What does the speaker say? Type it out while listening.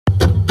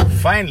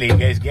Finally, you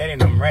guys getting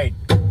them right.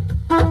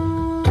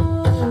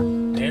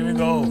 There we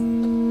go.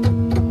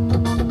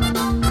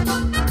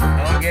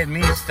 Don't get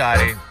me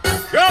started.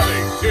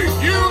 Coming to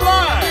you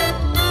live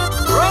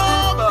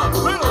from a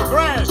little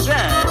grass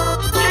shack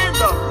in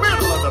the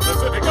middle of the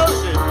Pacific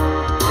Ocean.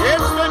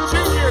 It's the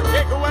Junior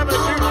Kikuewa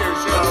Jr.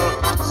 Show,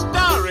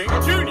 starring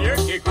Junior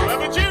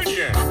Kikuewa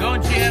Jr.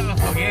 Don't you ever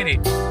forget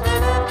it.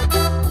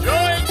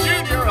 Join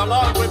Junior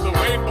along with the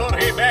Wayne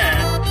Borges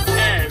Band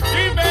as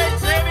he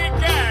makes any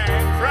kind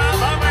from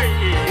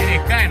Hawaii. Any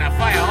kind of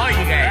fire, all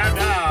you guys. And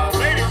now,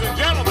 ladies and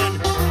gentlemen,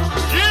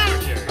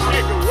 Junior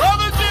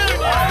Kikuewa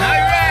Jr. All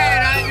right,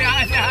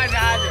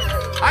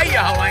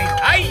 hiya, Hawaii.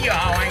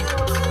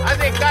 How's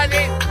it,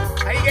 cousin?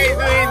 How you guys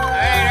doing? All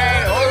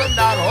right, hold them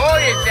down.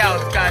 Hold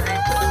yourselves, cousin.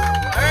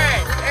 All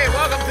right, hey,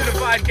 welcome to the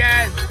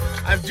podcast.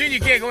 I'm Junior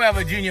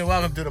Kikuewa Jr.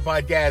 Welcome to the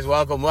podcast.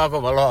 Welcome.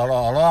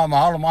 Hello,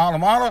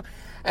 mahalo.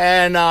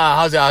 And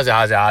how's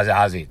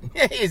it?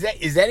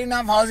 Is that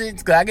enough? How's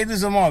it? 'Cause I can do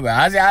some more, bro.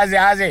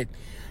 How's it?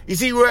 You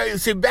see,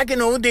 back in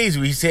the old days,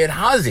 we said,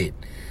 how's it?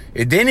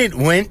 And then it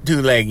went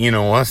to like,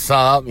 what's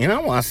up? And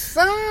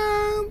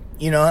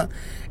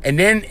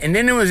then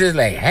it was just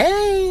like,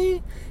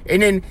 hey.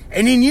 And then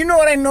you know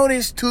what I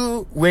noticed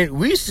too? When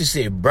we used to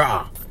say,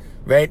 brah,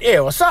 right? Hey,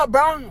 what's up,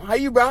 brah? How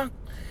you, brah?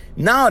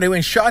 Now they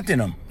went shorting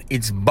them.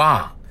 It's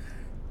ba.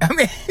 I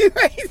mean,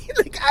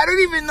 like, I don't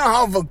even know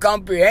how to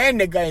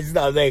comprehend the kind of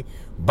stuff. Like,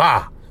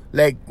 ba.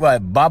 Like,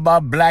 what?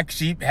 Baba, black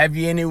sheep, have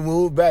you any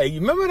wool? Bro, you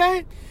remember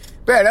that?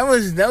 Bro, that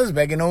was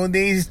back in the old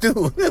days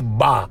too.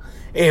 Ba.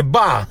 Hey,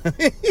 ba.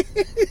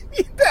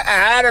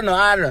 I don't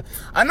know.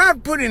 I'm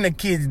not putting the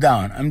kids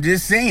down. I'm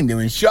just saying they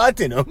were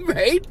shorting them,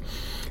 right?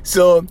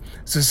 So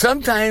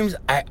sometimes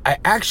I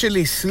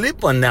actually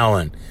slip on that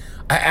one.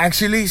 I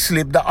actually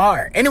slip the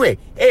R. Anyway,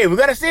 hey, we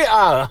gotta say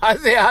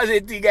how's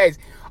it to you guys?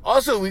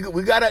 Also, we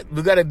gotta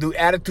do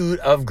attitude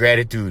of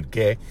gratitude,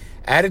 okay?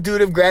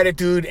 Attitude of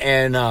gratitude,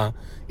 and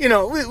we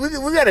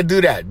gotta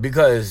do that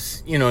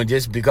because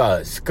just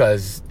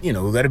because we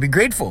gotta be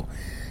grateful.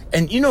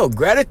 And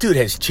gratitude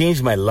has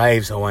changed my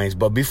life, Hawaiians.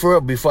 But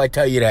before I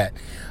tell you that,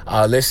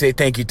 let's say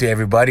thank you to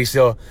everybody.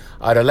 So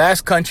the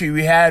last country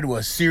we had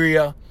was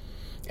Syria,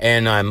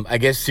 and I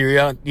guess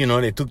Syria,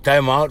 they took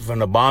time out from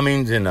the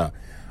bombings, and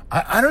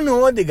I don't know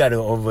what they got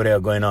over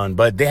there going on,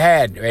 but they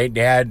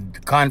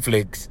had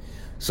conflicts.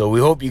 So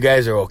we hope you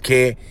guys are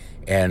okay,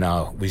 and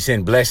we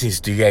send blessings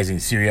to you guys in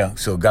Syria.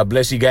 So God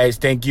bless you guys.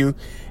 Thank you,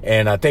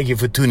 and thank you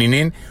for tuning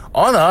in.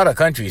 All the other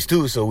countries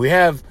too. So we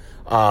have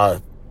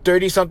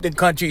 30-something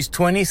countries,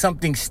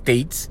 20-something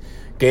states.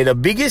 Okay, the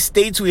biggest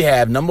states we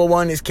have, number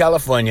 1 is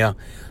California.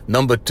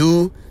 Number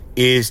 2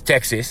 is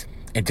Texas.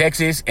 And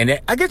then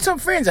I get some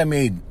friends I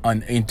made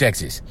in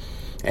Texas.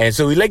 And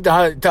so we like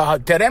to tell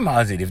them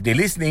how's it if they're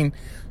listening.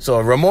 So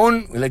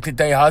Ramon, we like to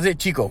tell you how's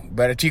it.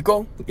 Brother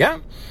Chico, yeah.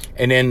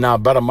 And then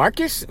Brother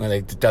Marcus, we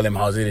like to tell him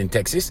how's it in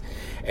Texas.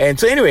 And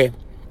so anyway,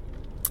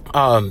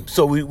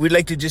 so we'd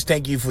like to just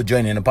thank you for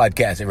joining the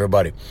podcast,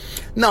 everybody.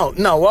 Now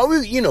while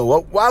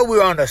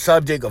we're on the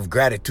subject of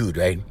gratitude,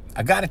 right?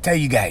 I gotta tell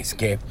you guys,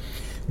 okay?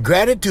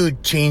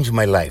 Gratitude changed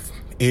my life.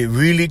 It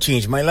really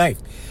changed my life.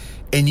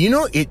 And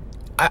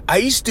I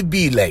used to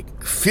be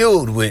like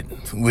filled with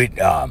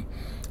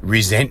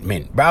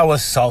resentment. But I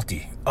was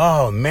salty.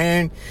 Oh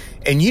man.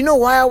 And you know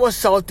why I was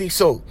salty?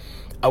 So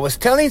I was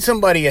telling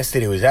somebody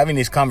yesterday, I was having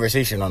this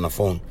conversation on the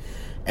phone,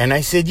 and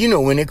I said,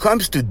 when it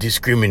comes to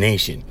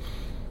discrimination,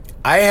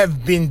 I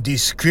have been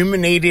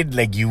discriminated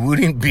like you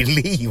wouldn't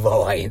believe,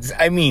 Hawaiians.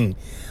 I mean,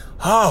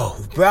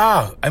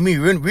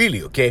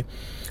 really, okay?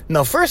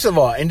 Now, first of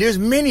all, and there's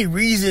many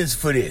reasons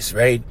for this,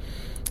 right?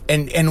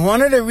 And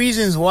one of the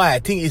reasons why I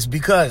think is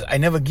because I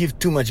never give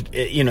too much,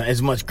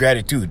 as much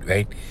gratitude,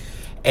 right?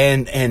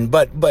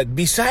 But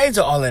besides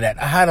all of that,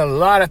 I had a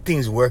lot of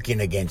things working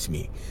against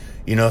me,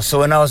 so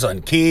when I was a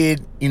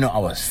kid, I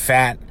was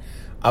fat.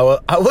 I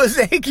was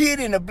a kid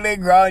in the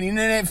playground,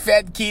 that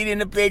fat kid in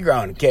the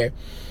playground, okay?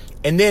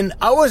 And then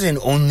I was an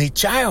only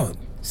child,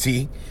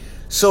 see?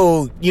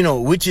 So,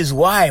 which is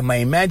why my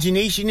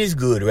imagination is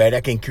good, right?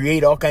 I can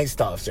create all kinds of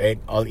stuff, right?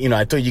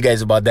 I told you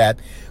guys about that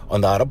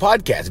on the other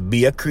podcast.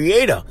 Be a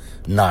creator,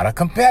 not a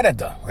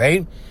competitor,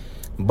 right?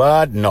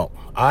 But no,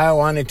 I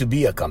wanted to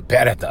be a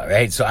competitor,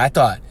 right? So I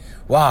thought,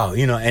 wow,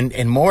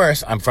 and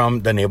Morris, I'm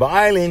from the neighbor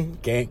island,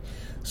 okay?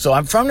 So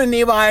I'm from the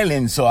neighbor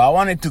island, so I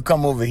wanted to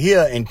come over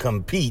here and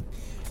compete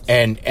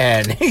and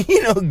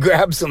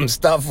grab some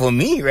stuff for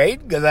me, right?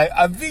 Because I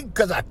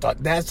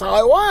thought that's how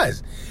I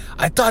was.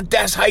 I thought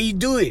that's how you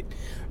do it,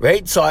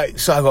 right? So I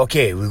go,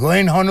 okay, we're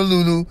going to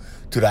Honolulu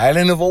to the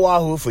island of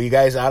Oahu for you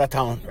guys out of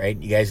town,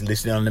 right? You guys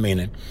listening on the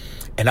mainland.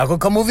 And I'm going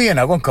to come over here and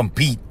I'm going to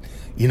compete,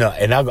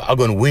 and I'm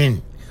going to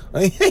win.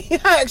 I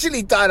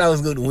actually thought I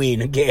was going to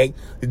win, okay?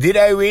 Did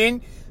I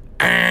win?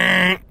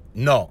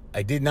 No,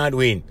 I did not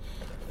win.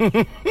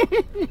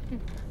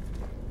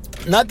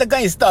 Not the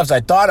kind of stuff I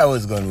thought I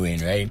was going to win,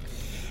 right?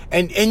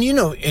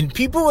 And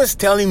people was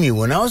telling me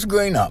when I was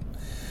growing up,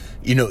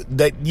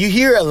 that you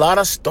hear a lot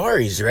of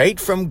stories, right,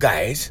 from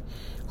guys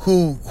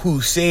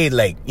who say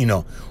like,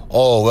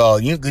 oh, well,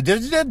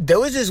 there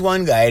was this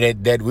one guy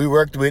that we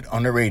worked with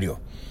on the radio.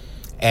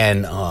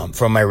 And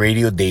from my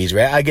radio days,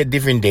 right? I get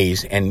different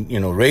days. And,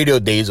 radio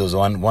days was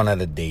one of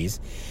the days.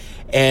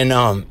 And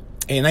I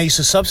used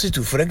to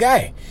substitute for the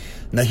guy.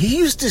 Now, he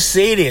used to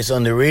say this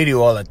on the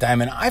radio all the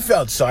time, and I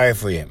felt sorry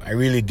for him. I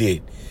really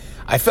did.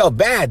 I felt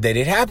bad that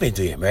it happened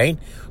to him, right?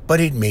 But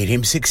it made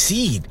him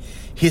succeed.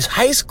 His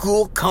high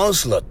school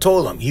counselor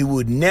told him he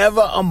would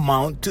never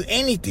amount to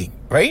anything,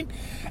 right?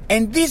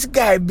 And this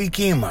guy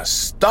became a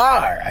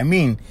star. I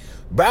mean,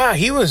 bruh,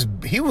 he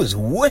was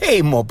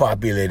way more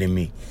popular than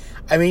me.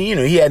 I mean,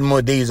 he had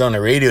more days on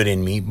the radio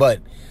than me, but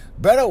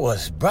brother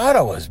was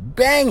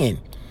banging.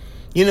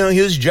 He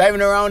was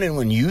driving around in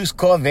one used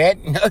Corvette.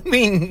 I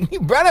mean,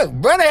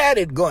 brother had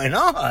it going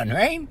on,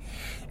 right?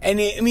 And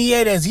he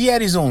had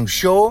his own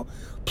show.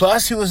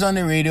 Plus, he was on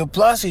the radio.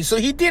 So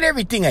he did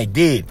everything I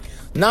did.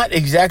 Not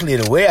exactly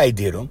the way I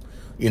did them.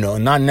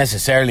 Not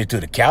necessarily to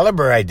the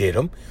caliber I did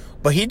them.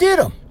 But he did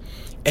them.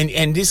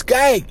 And this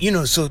guy,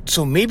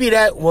 so maybe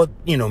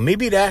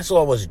maybe that's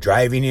what was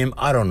driving him.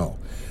 I don't know.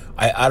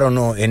 I don't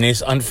know. And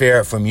it's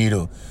unfair for me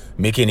to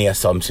make any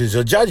assumptions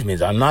or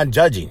judgments. I'm not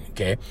judging,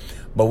 okay?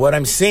 But what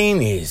I'm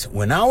saying is,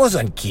 when I was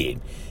a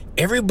kid,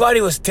 everybody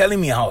was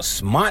telling me how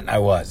smart I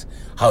was,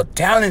 how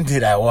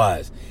talented I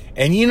was.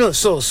 And,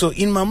 so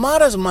in my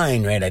mother's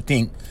mind, right, I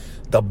think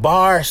the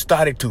bar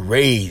started to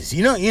raise.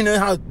 You know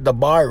how the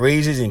bar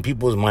raises in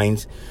people's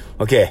minds?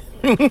 Okay.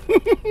 I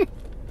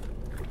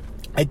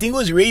think it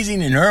was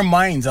raising in her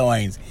minds,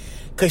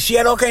 because she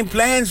had all kind of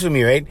plans for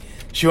me, right?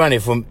 She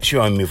wanted me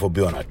to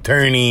be an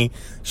attorney.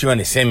 She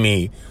wanted to send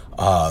me,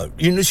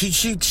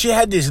 she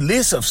had this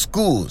list of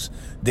schools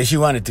that she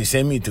wanted to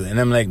send me to. And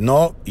I'm like,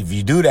 no, if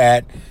you do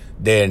that,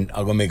 then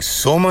I'm going to make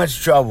so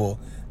much trouble,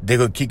 they're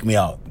going to kick me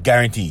out.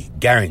 Guaranteed,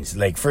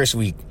 like first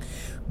week.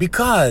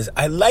 Because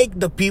I like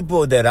the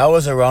people that I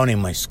was around in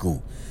my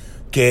school.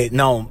 Okay,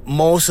 now,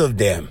 most of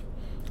those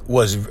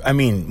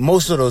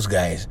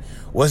guys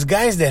was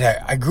guys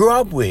that I grew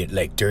up with,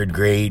 like 3rd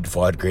grade,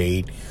 4th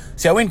grade.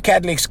 See, I went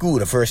Catholic school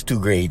the first 2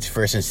 grades,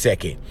 1st and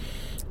 2nd.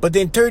 But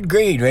then 3rd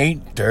grade, right?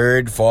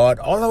 3rd, 4th,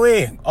 all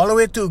the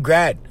way to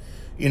grad.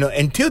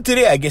 Until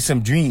today, I get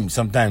some dreams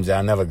sometimes that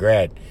I'll never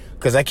grad.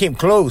 Because I came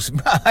close.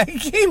 I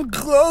came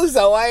close,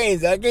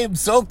 Hawaiians. I came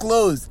so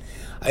close.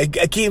 I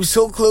came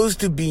so close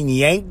to being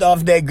yanked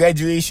off that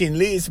graduation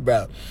list,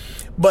 bro.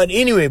 But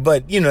anyway,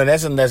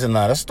 that's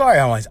another story,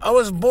 Hawaiians. I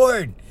was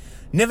bored.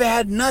 Never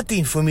had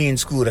nothing for me in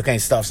school, the kind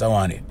of stuff I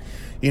wanted.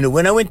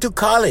 When I went to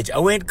college, a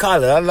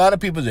lot of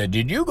people said,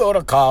 did you go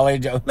to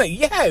college? I was like,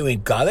 yeah, I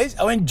went to college.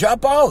 I went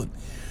drop out.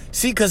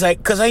 See, because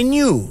I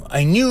knew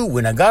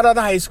when I got out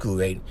of high school,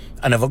 right,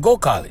 I never go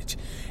college.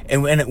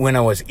 And when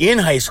I was in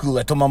high school,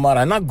 I told my mother,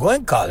 I'm not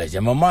going to college.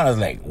 And my mother was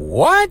like,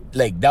 what?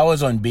 Like, that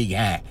was on big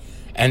hand.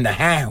 And the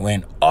hand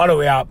went all the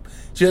way up.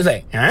 She was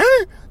like,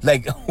 huh?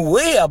 Like,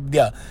 way up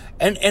there.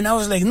 And I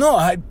was like, no,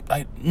 I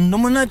no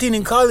nothing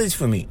in college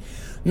for me.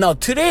 Now,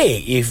 today,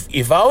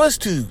 if I was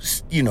to,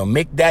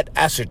 make that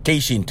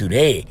assertion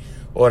today,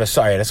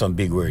 that's one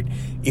big word.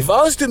 If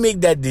I was to make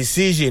that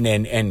decision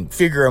and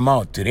figure them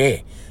out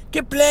today,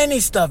 get plenty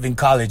of stuff in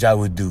college I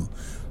would do,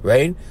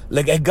 right?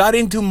 Like, I got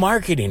into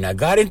marketing. I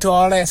got into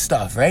all that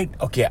stuff, right?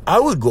 Okay, I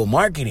would go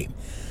marketing.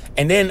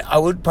 And then I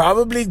would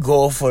probably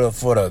go for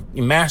the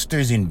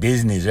master's in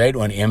business, right?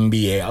 Or an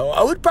MBA.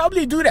 I would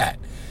probably do that,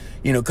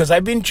 because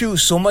I've been through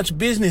so much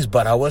business,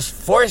 but I was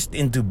forced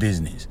into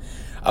business.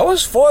 I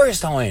was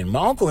forced, my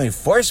uncle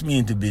forced me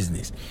into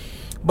business.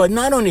 But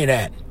not only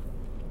that,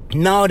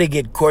 now they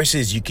get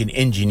courses you can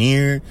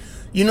engineer,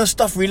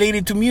 stuff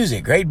related to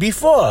music, right?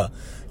 Before,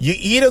 you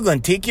either going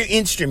to take your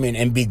instrument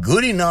and be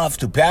good enough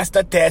to pass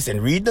the test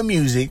and read the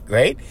music,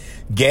 right?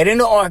 Get in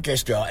the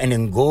orchestra and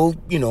then go,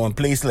 in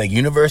place like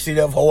University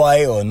of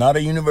Hawaii or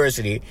another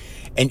university,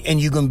 and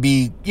you're going to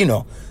be,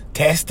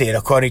 tested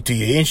according to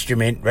your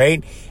instrument,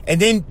 right? And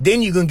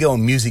then you're going to get a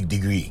music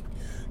degree.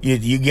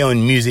 You get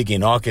on music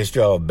in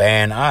orchestra or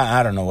band.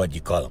 I don't know what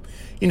you call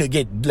them.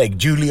 Get like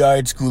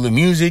Juilliard School of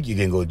Music. You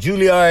can go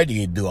Juilliard.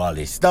 You can do all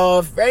this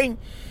stuff, right?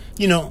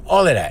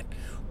 All of that.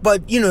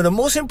 But, the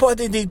most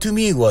important thing to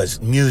me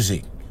was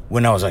music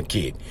when I was a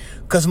kid.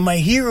 Because my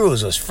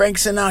heroes was Frank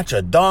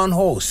Sinatra, Don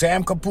Ho,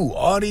 Sam Capu,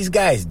 all these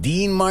guys,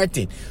 Dean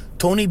Martin,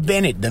 Tony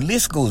Bennett, the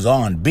list goes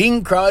on.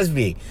 Bing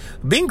Crosby.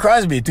 Bing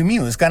Crosby, to me,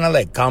 was kind of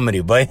like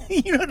comedy. But,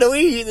 the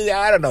way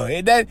I don't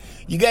know. That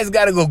you guys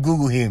got to go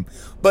Google him.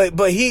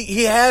 But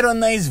he had a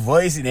nice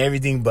voice and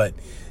everything. But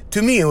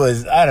to me, it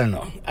was, I don't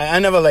know. I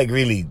never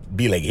really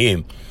be like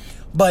him.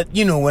 But,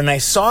 when I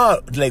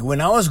saw,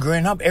 when I was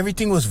growing up,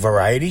 everything was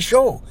variety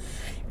show.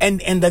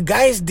 And the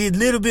guys did a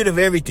little bit of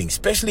everything,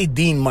 especially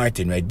Dean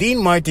Martin, right?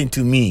 Dean Martin,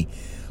 to me,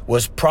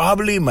 was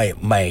probably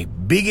my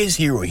biggest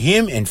hero.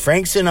 Him and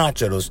Frank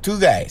Sinatra, those two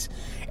guys.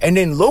 And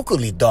then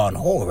locally, Don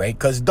Ho, right?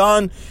 Because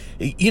Don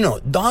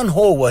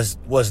Ho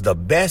was the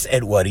best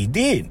at what he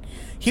did.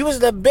 He was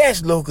the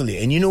best locally.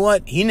 And you know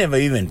what? He never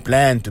even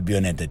planned to be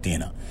an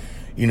entertainer.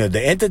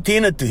 The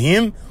entertainer to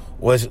him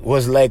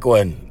was like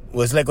when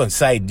was like on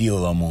side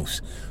deal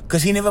almost.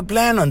 Because he never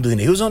planned on doing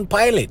it. He was on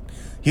pilot.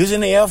 He was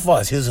in the Air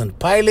Force. He was on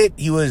pilot.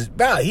 He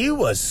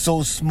was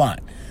so smart.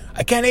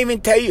 I can't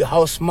even tell you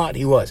how smart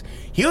he was.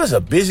 He was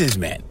a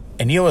businessman.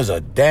 And he was a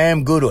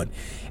damn good one.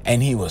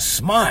 And he was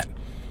smart.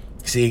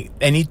 See,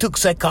 and he took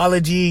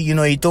psychology.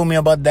 He told me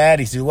about that.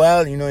 He said,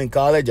 well, in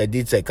college I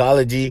did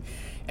psychology.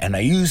 And I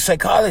used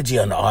psychology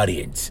on the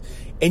audience.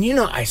 And,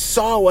 I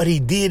saw what he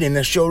did in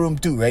the showroom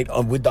too, right?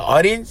 With the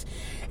audience.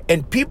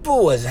 And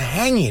people was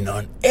hanging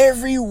on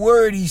every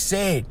word he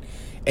said.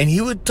 And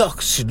he would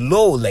talk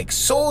slow, like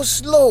so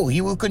slow.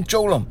 He would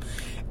control them.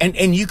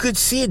 And you could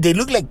see it. They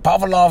look like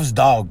Pavlov's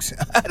dogs.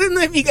 I don't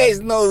know if you guys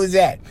know who's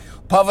that.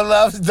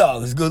 Pavlov's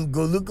dogs. Go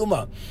look them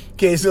up.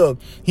 Okay, so,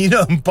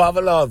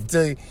 Pavlov,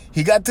 so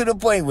he got to the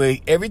point where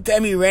every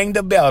time he rang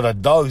the bell, the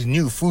dogs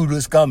knew food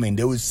was coming.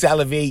 They would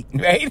salivate,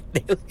 right?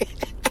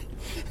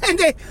 And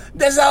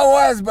that's how it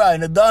was, bro.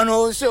 And the Don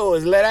Ho show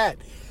was like that.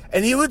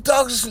 And he would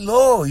talk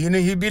slow.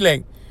 He'd be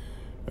like,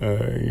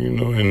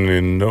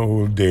 in the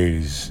old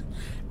days.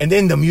 And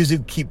then the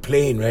music keep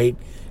playing, right?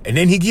 And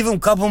then he give him a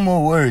couple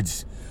more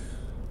words.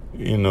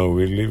 We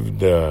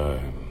lived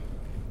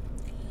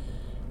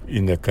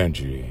in the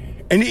country.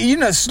 And,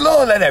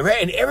 slow like that,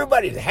 right? And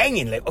everybody's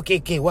hanging like,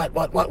 okay, what?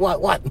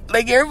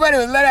 Like everybody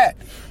was like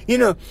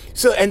that,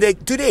 So, and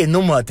today,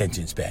 no more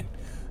attention span.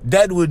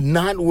 That would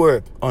not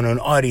work on an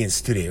audience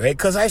today, right?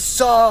 Because I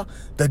saw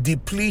the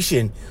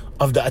depletion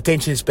of the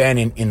attention span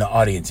in the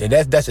audience. And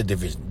that's a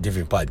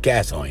different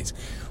podcast, audience.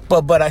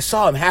 But I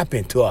saw it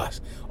happen to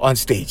us on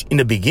stage. In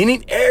the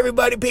beginning,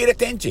 everybody paid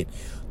attention.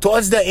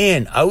 Towards the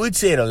end, I would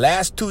say the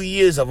last 2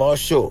 years of our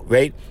show,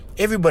 right?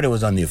 Everybody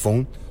was on their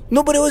phone.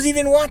 Nobody was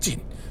even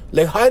watching.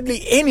 Like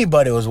hardly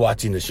anybody was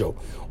watching the show.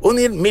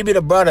 Only maybe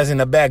the brothers in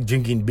the back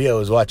drinking beer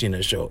was watching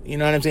the show. You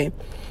know what I'm saying?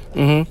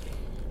 Mm-hmm.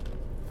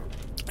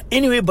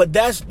 Anyway, but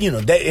that's,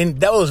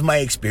 that was my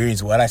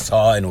experience, what I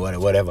saw and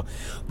whatever.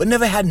 But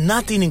never had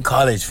nothing in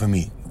college for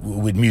me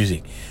with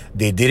music.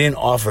 They didn't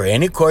offer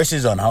any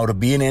courses on how to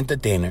be an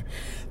entertainer.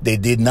 They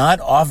did not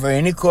offer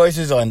any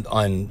courses on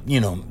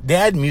they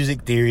had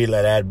music theory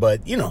like that,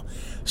 but,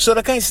 so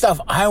the kind of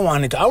stuff I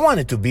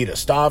wanted to be the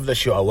star of the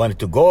show. I wanted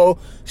to go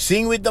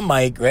sing with the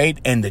mic, right?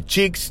 And the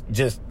chicks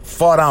just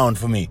fall down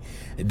for me.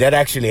 That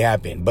actually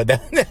happened. But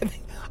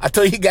I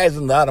told you guys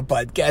on the other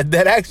podcast,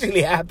 that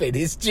actually happened.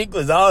 His chick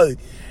was all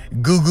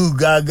goo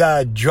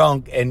gaga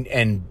drunk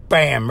and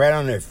bam, right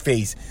on her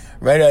face.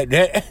 Right out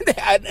there.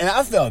 And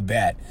I felt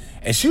bad.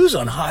 And she was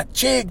on hot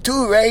chick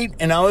too, right?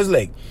 And I was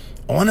like,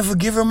 I want to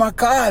forgive her my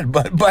card.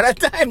 But by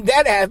the time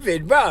that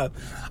happened, bro,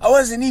 I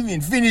wasn't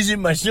even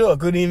finishing my show. I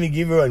couldn't even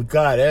give her a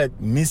card. I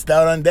missed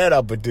out on that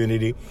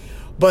opportunity.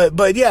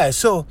 But yeah,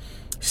 so,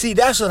 see,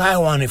 that's what I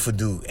wanted to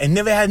do. And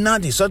never had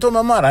nothing. So I told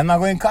my mom, I'm not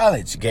going to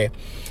college, okay?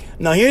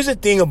 Now, here's the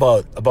thing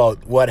about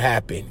what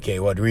happened, okay,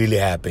 what really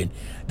happened.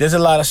 There's a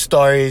lot of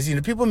stories.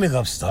 People make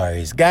up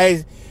stories.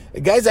 Guys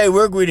I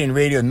work with in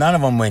radio, none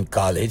of them went to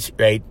college,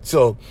 right?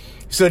 So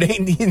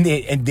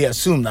they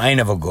assumed I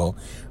never go,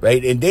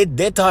 right? And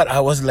they thought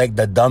I was like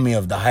the dummy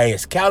of the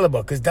highest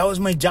caliber because that was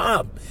my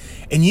job.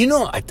 And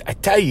I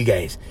tell you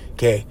guys,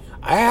 okay,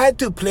 I had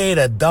to play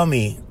the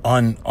dummy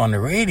on the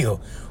radio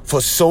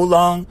for so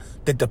long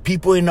that the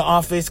people in the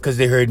office, because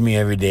they heard me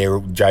every day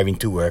driving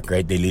to work,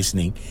 right? They're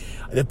listening.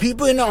 The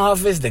people in the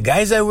office, the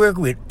guys I work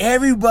with,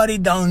 everybody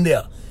down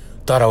there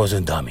thought I was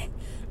a dummy.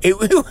 It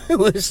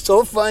was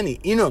so funny,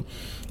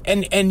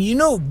 And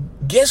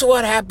guess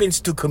what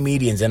happens to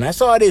comedians? And I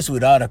saw this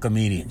with other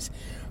comedians,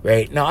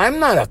 right? Now, I'm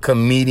not a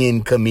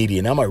comedian.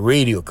 I'm a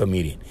radio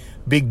comedian.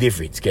 Big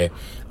difference, okay?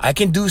 I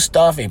can do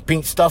stuff and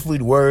paint stuff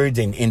with words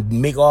and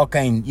make all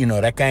kind,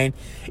 that kind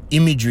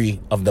imagery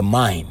of the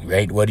mind,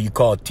 right? What do you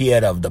call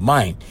theater of the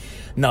mind?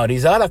 Now,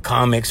 these other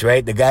comics,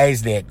 right? The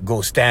guys that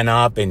go stand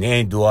up and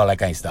do all that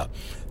kind of stuff.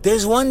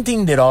 There's one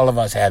thing that all of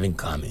us have in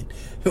common.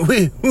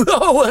 We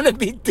all want to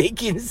be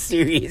taken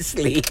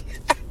seriously.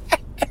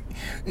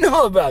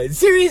 No, bro,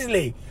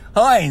 seriously.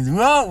 Heinz, we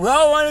all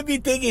want to be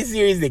taken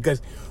seriously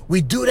because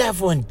we do that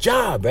for a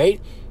job,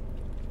 right?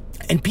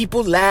 And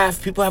people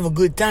laugh, people have a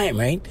good time,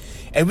 right?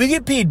 And we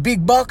get paid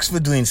big bucks for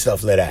doing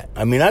stuff like that.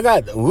 I mean, I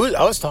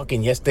was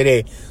talking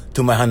yesterday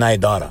to my Hanai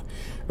daughter,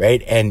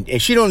 right?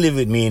 And she don't live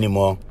with me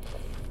anymore.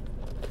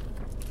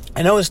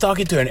 And I was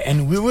talking to her,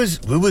 and we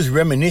was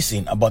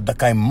reminiscing about the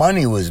kind of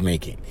money we was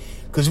making.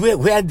 Because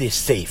we had this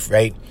safe,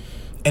 right?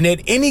 And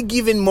at any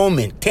given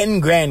moment,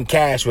 10 grand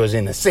cash was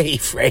in a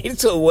safe, right?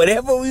 So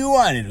whatever we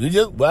wanted, we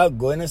just,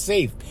 go in a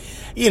safe.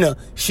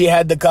 She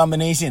had the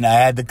combination, I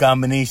had the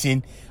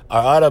combination.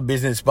 Our other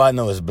business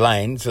partner was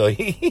blind, so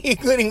he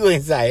couldn't go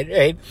inside,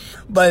 right?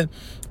 But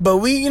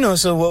we,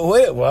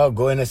 so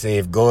go in a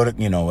safe, go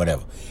to,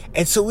 whatever.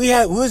 And so we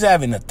was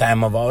having the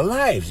time of our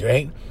lives,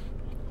 right?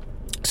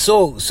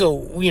 So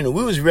we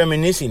was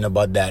reminiscing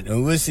about that,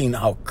 and we were seeing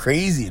how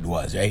crazy it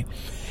was, right?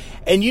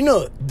 And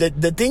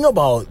the thing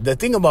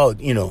about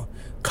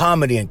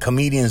comedy and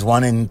comedians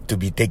wanting to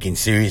be taken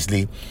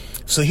seriously.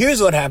 So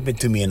here's what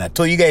happened to me, and I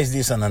told you guys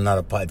this on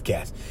another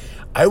podcast.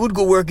 I would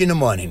go work in the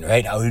morning,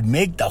 right? I would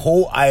make the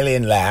whole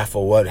island laugh,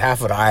 or what,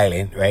 half of the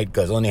island, right?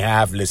 Because only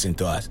half listened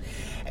to us.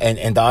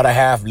 And the other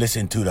half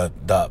listened to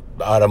the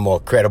other more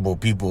credible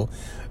people,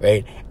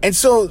 right? And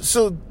so,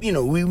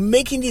 we're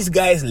making these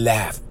guys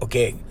laugh,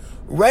 okay?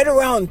 Right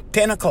around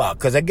 10 o'clock,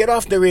 because I get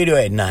off the radio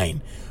at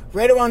 9.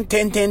 Right around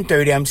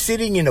 10:30, I'm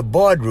sitting in a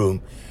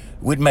boardroom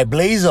with my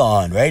blazer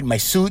on, right? My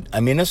suit,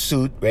 I'm in a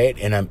suit, right?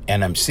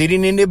 And I'm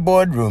sitting in the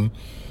boardroom,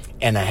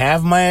 and I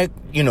have my,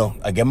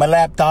 I get my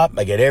laptop,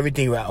 I get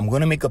everything right. I'm going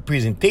to make a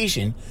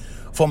presentation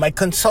for my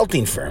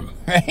consulting firm,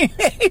 right?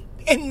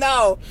 And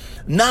now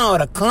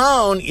the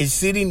clown is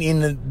sitting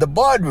in the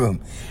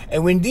boardroom.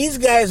 And when these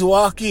guys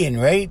walk in,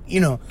 right,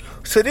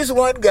 so this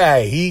one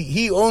guy,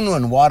 he owned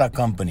one water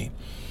company.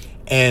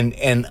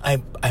 And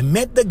I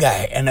met the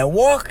guy, and I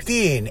walked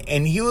in,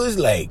 and he was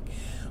like,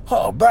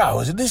 "Oh, bro, I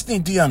was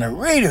listening to you on the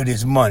radio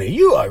this morning.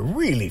 You are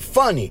really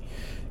funny."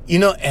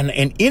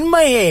 And in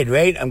my head,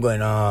 right, I'm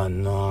going, "Oh,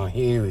 no,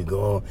 here we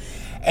go."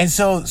 And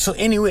so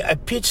anyway, I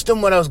pitched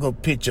him what I was going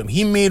to pitch him.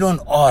 He made an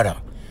order,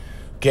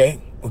 okay?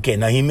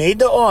 Now he made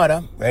the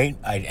order, right,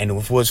 and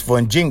it was for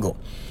a jingle.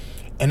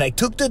 And I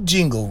took the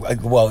jingle, I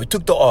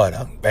took the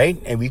order, right,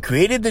 and we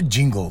created the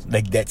jingle,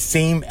 like that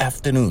same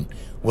afternoon,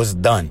 was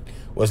done.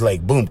 Was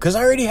like, boom, because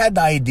I already had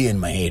the idea in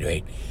my head,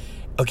 right?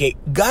 Okay,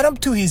 got him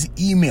to his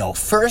email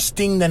first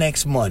thing the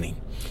next morning.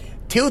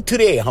 Till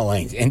today,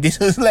 Hawaiians. And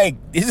this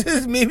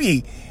is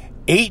maybe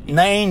 8,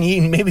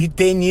 9, maybe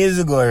 10 years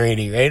ago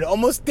already, right?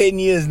 Almost 10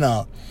 years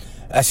now.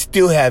 I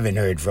still haven't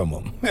heard from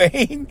him,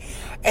 right?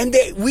 And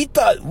we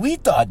thought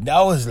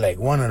that was like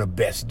one of the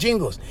best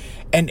jingles.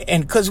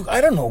 And cause I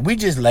don't know, we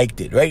just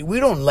liked it, right? We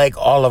don't like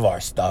all of our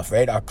stuff,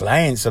 right? Our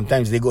clients,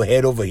 sometimes they go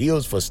head over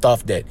heels for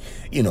stuff that,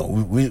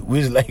 we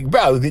was like,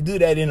 bro, we could do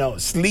that in our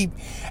sleep.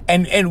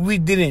 And we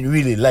didn't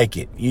really like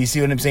it. You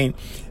see what I'm saying?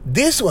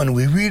 This one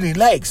we really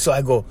like. So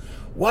I go,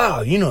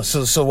 wow,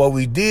 so what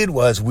we did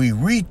was we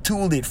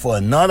retooled it for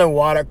another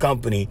water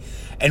company,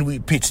 and we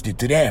pitched it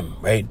to them,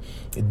 right?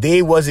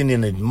 They wasn't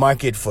in the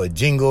market for a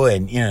jingle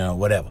and,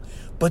 whatever.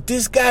 But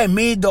this guy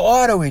made the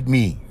order with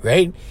me,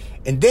 right?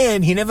 And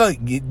then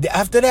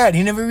after that,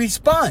 he never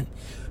respond.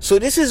 So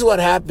this is what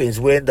happens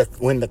when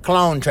the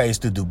clown tries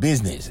to do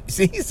business.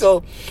 See,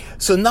 so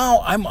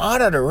now I'm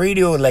out of the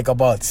radio like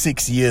about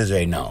 6 years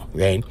right now,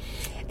 right?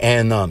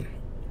 And,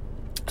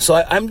 so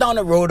I'm down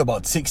the road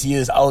about 6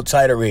 years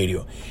outside of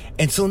radio.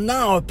 And so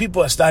now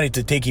people are starting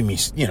to take me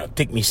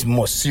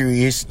more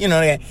serious, and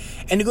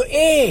they go,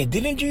 "Hey,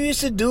 didn't you used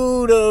to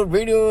do the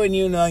radio?" And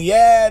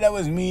yeah, that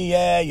was me,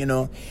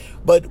 yeah,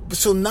 But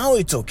so now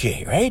it's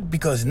okay, right?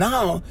 Because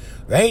now,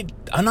 right,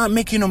 I'm not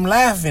making them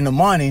laugh in the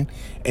morning,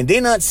 and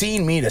they're not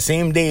seeing me the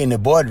same day in the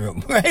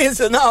boardroom, right?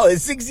 So now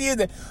it's 6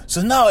 years.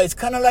 So now it's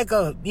kind of like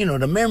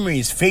the memory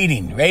is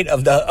fading, right,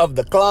 of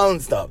the clown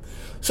stuff.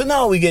 So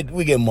now we get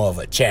more of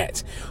a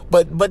chance.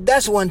 But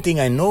that's one thing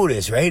I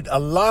noticed, right? A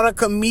lot of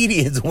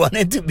comedians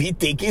wanted to be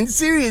taken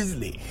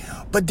seriously,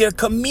 but they're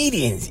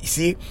comedians, you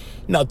see?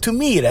 Now, to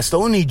me, that's the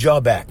only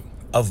drawback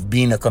of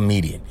being a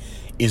comedian,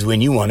 is when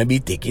you want to be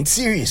taken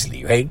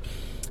seriously, right?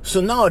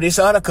 So now this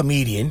other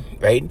comedian,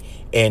 right?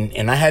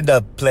 And I had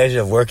the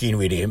pleasure of working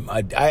with him.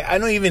 I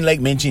don't even like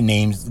mention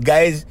names.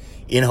 Guys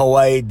in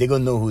Hawaii, they're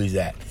going to know who he's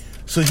at.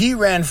 So he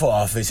ran for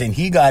office, and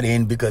he got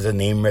in because of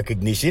name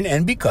recognition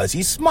and because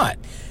he's smart.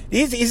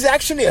 He's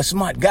actually a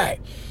smart guy.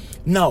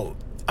 Now,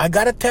 I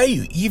got to tell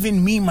you,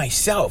 even me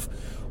myself,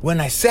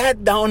 when I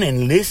sat down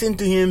and listened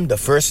to him the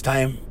first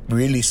time,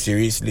 really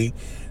seriously,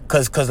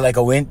 Cause like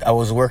I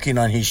was working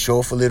on his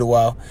show for a little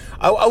while.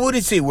 I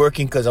wouldn't say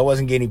working because I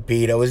wasn't getting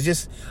paid. I was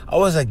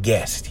a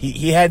guest.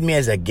 He had me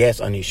as a guest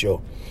on his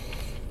show.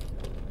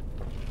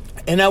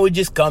 And I would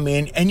just come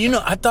in, and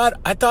I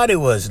thought it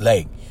was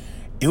like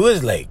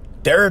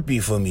therapy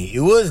for me. It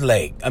was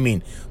like,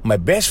 my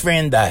best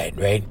friend died,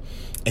 right?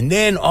 And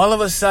then all of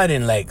a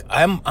sudden, like,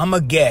 I'm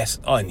a guest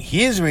on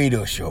his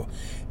radio show.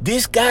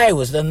 This guy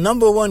was the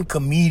 #1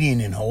 comedian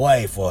in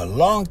Hawaii for a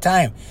long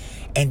time.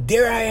 And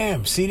there I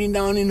am, sitting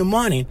down in the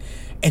morning,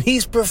 and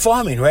he's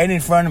performing right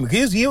in front of me.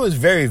 He was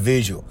very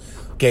visual.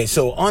 Okay,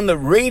 so on the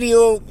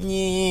radio,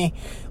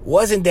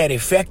 wasn't that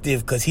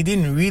effective because he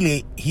didn't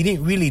really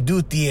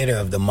do theater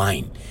of the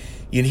mind.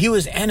 He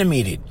was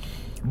animated.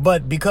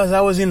 But because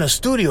I was in a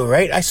studio,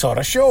 right, I saw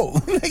the show.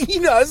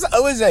 I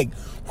was like,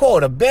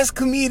 whoa, the best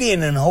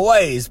comedian in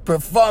Hawaii is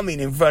performing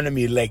in front of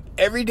me like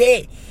every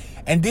day.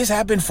 And this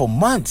happened for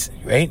months,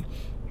 right?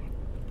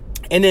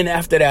 And then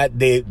after that,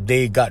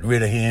 they got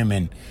rid of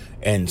him,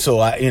 and so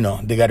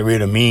they got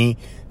rid of me.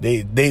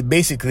 They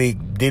basically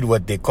did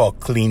what they call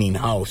cleaning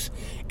house,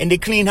 and they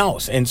cleaned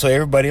house, and so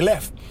everybody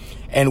left.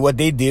 And what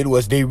they did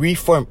was they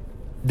reformatted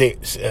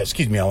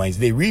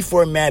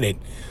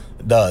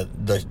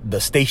the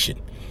station.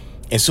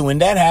 And so when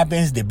that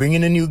happens, they bring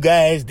in the new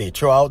guys, they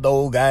throw out the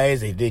old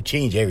guys, they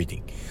change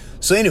everything.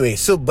 So anyway,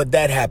 but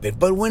that happened.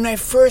 But when I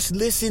first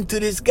listened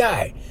to this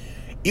guy,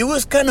 it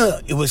was kind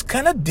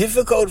of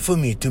difficult for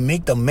me to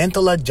make the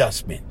mental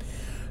adjustment,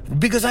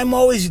 because I'm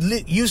always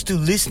used to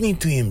listening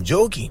to him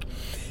joking.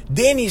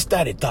 Then he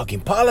started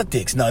talking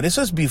politics. Now, this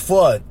was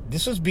before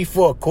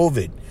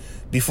COVID,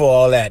 before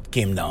all that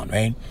came down,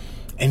 right?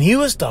 And he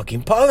was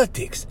talking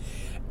politics.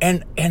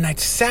 And I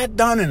sat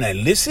down and I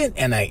listened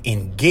and I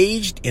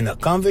engaged in a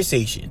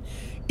conversation,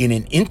 in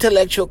an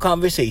intellectual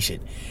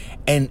conversation.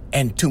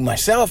 And to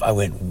myself, I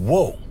went,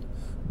 whoa,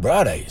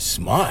 brother, you're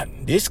smart.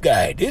 This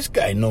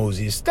guy knows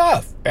his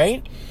stuff,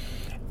 right?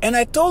 And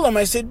I told him,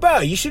 I said, bro,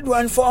 you should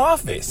run for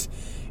office.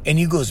 And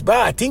he goes, bro,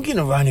 I'm thinking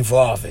of running for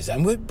office.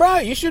 I'm like, bro,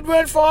 you should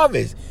run for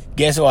office.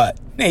 Guess what?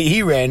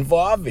 He ran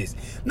for office.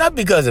 Not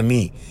because of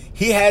me.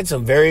 He had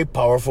some very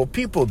powerful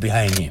people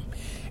behind him.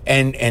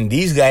 And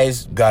these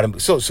guys got him.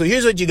 So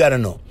here's what you got to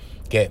know,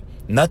 okay?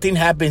 Nothing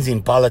happens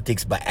in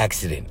politics by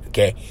accident,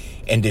 okay?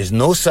 And there's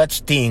no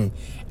such thing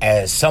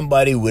as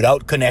somebody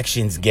without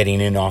connections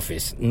getting in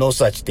office. No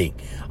such thing.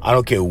 I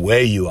don't care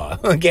where you are,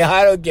 okay?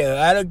 I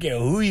don't care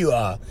who you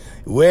are,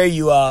 where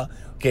you are.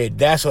 Okay,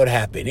 that's what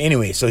happened.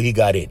 Anyway, so he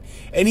got in.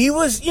 And he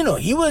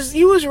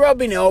was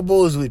rubbing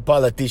elbows with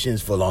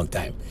politicians for a long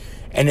time.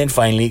 And then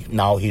finally,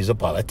 now he's a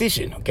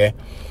politician, okay?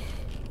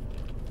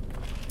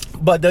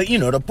 But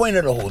the point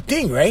of the whole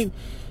thing, right,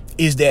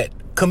 is that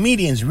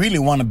comedians really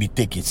want to be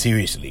taken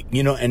seriously,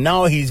 and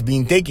now he's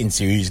being taken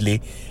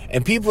seriously,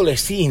 and people are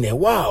seeing that,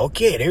 wow,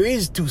 okay, there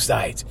is two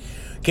sides.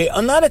 Okay,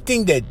 another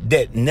thing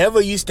that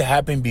never used to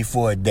happen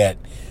before that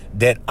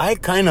I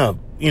kind of,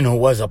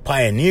 was a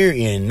pioneer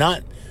in,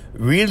 not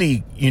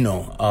really,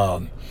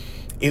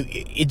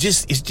 it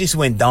just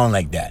went down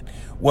like that,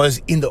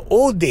 was in the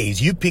old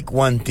days, you pick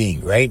one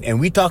thing, right? And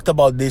we talked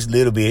about this a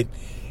little bit,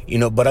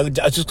 but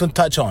I just gonna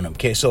touch on them.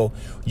 Okay, so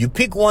you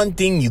pick one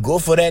thing, you go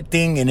for that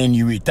thing, and then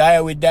you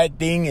retire with that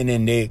thing, and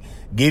then they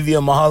give you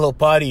a mahalo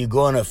party, you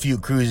go on a few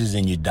cruises,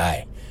 and you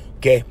die.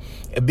 Okay,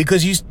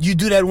 because you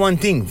do that one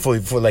thing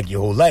for like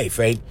your whole life,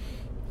 right?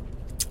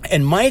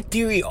 And my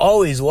theory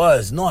always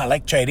was, no, I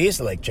like try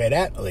this, I like try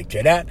that, I like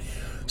try that.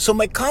 So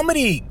my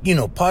comedy,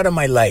 part of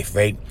my life,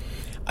 right?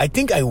 I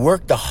think I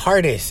worked the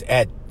hardest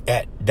at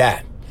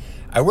that.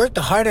 I worked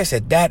the hardest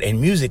at that and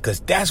music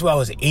because that's where I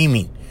was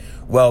aiming.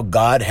 Well,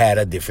 God had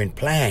a different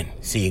plan,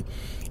 see?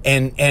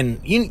 And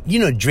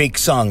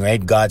Drake's song,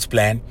 right? God's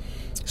plan.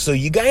 So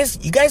you guys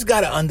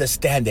got to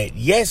understand that,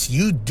 yes,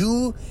 you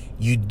do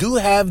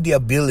have the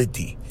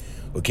ability,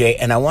 okay?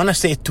 And I want to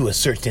say to a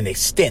certain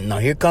extent. Now,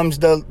 here comes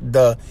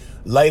the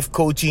life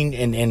coaching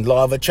and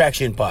law of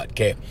attraction part,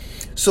 okay?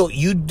 So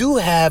you do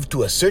have,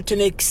 to a certain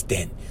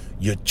extent,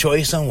 your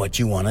choice on what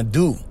you want to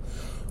do,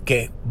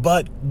 okay?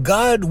 But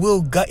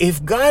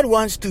if God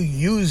wants to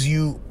use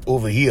you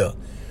over here,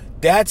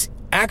 that's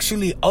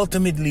actually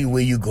ultimately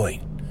where you're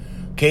going.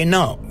 Okay,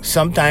 now,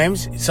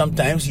 sometimes,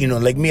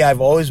 like me,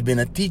 I've always been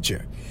a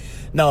teacher.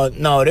 Now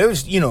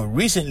there's,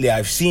 recently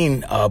I've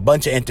seen a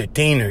bunch of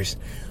entertainers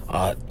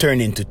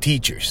turn into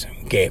teachers,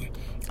 okay?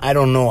 I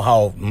don't know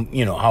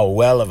how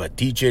well of a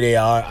teacher they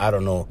are. I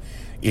don't know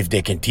if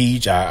they can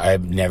teach.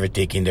 I've never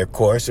taken their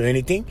course or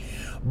anything.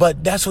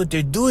 But that's what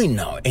they're doing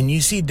now. And you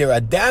see, they're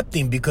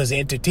adapting because the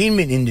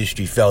entertainment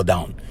industry fell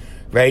down,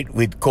 right?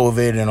 With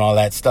COVID and all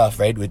that stuff,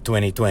 right? With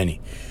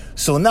 2020.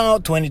 So now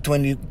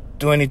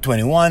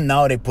 2021,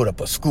 now they put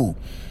up a school.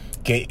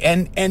 Okay.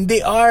 And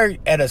they are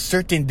at a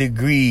certain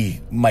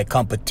degree my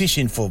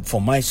competition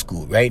for my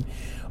school, right?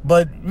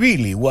 But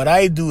really what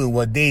I do and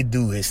what they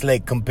do is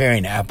like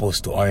comparing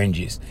apples to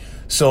oranges.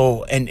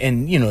 So, and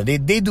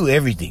they do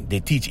everything. They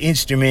teach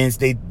instruments.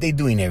 They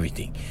doing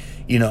everything,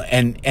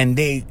 and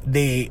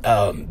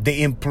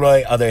they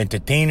employ other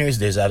entertainers.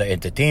 There's other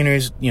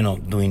entertainers,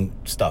 doing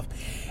stuff.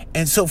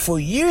 And so for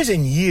years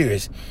and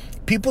years,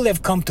 people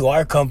have come to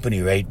our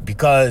company, right?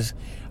 Because,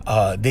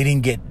 they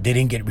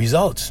didn't get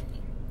results.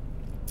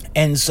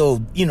 And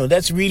so,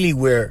 that's really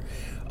where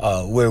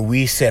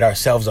we set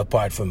ourselves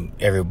apart from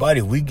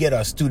everybody. We get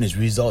our students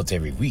results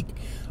every week.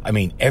 I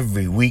mean,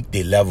 every week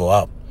they level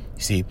up.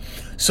 See,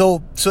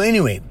 so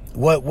anyway,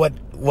 what's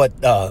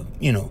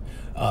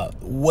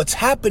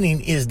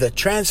happening is the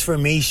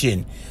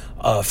transformation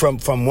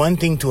from one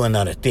thing to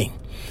another thing.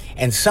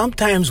 And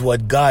sometimes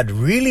what God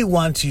really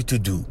wants you to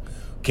do,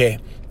 okay,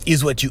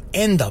 is what you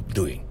end up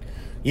doing,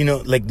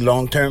 like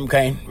long-term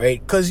kind,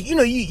 right? Because,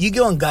 you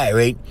get one guy,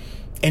 right?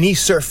 And he's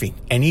surfing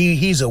and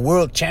he's a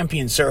world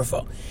champion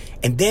surfer.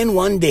 And then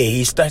one day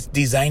he starts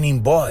designing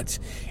boards.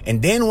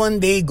 And then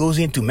one day he goes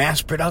into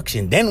mass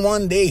production. Then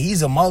one day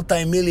he's a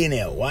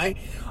multi-millionaire. Why?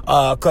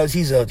 Because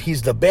he's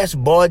the best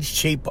board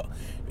shaper.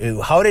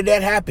 How did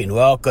that happen?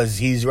 Well, because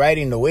he's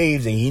riding the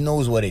waves and he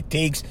knows what it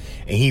takes.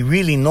 And he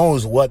really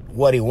knows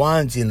what he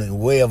wants in the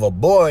way of a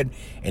board.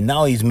 And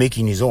now he's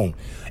making his own.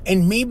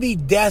 And maybe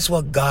that's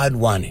what God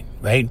wanted,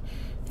 right?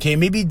 Okay,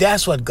 maybe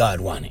that's what God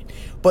wanted.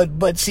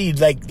 But see,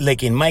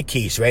 like in my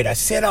case, right? I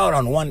set out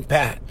on one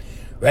path.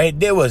 Right?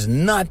 There was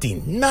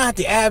nothing,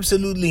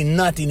 absolutely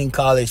nothing in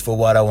college for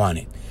what I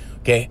wanted.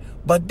 Okay.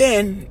 But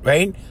then,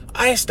 right,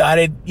 I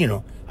started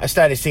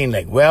saying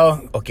like,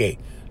 well, okay,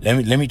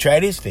 Let me try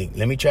this thing.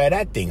 Let me try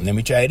that thing. Let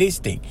me try this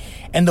thing.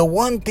 And the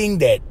one thing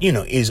that,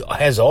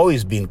 has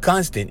always been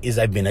constant is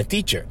I've been a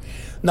teacher.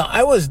 Now,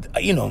 I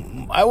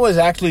was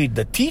actually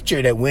the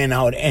teacher that went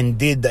out and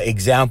did the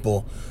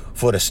example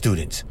for the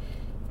students.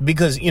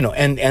 Because,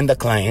 and the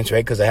clients,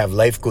 right? Because I have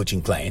life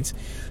coaching clients.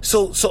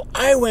 So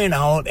I went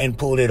out and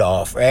pulled it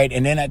off, right?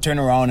 And then I turn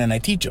around and I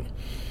teach them.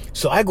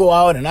 So I go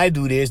out and I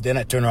do this, then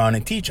I turn around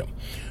and teach them.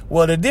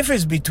 Well, the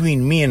difference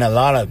between me and a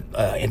lot of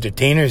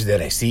entertainers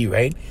that I see,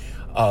 right?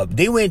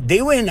 They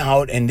went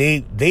out and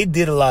they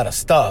did a lot of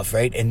stuff,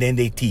 right? And then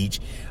they teach.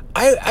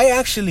 I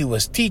actually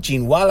was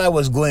teaching while I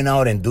was going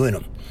out and doing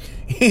them.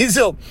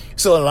 So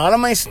a lot of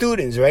my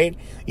students, right?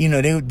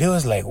 They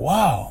was like,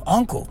 wow,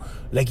 uncle,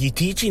 like you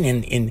teaching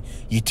and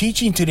you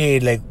teaching today,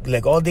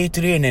 like all day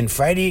today, and then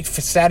Friday,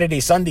 Saturday,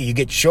 Sunday, you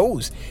get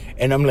shows.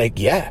 And I'm like,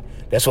 yeah,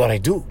 that's what I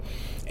do.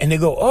 And they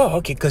go, oh,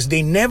 okay, because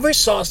they never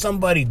saw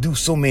somebody do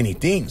so many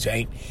things,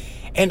 right?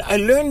 And I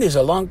learned this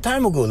a long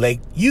time ago. Like,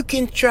 you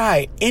can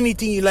try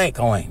anything you like,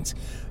 Hawaiians.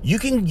 You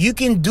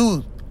can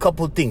do a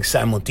couple things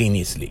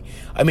simultaneously.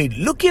 I mean,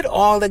 look at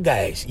all the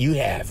guys you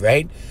have,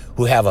 right?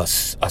 Who have a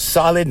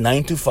solid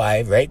 9 to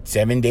 5, right?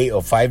 7 days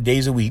or 5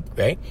 days a week,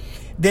 right?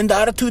 Then the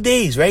other 2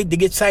 days, right? They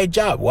get side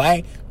job.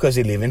 Why? Because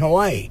they live in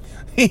Hawaii.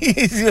 You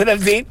see what I'm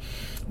saying?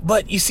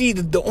 But you see,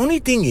 the only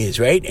thing is,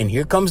 right? And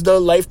here comes the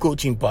life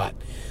coaching part.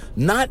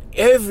 Not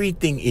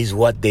everything is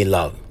what they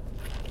love.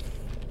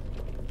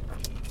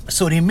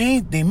 So they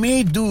may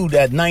do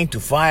that 9 to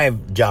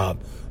 5 job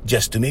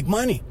just to make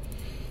money,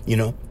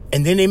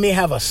 and then they may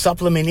have a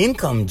supplement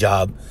income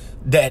job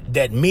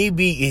that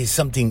maybe is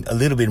something a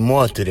little bit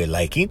more to their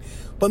liking,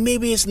 but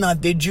maybe it's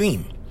not their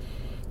dream.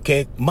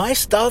 Okay, my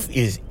stuff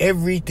is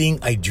everything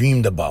I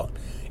dreamed about,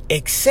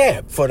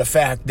 except for the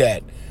fact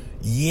that,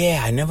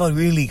 I never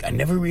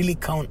really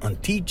count on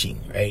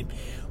teaching, right?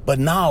 But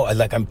now,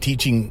 I'm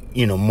teaching,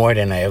 more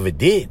than I ever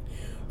did,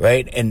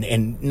 right?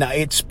 And now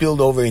it's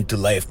spilled over into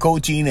life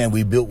coaching, and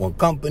we built one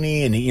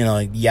company, and,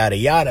 yada,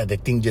 yada. The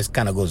thing just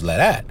kind of goes like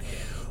that.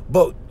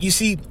 But you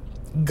see,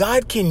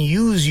 God can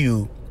use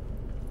you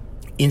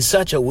in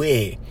such a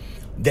way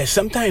that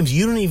sometimes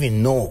you don't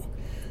even know.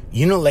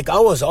 Like I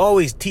was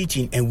always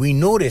teaching, and we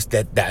noticed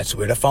that that's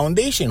where the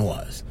foundation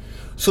was.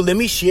 So let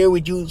me share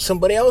with you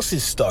somebody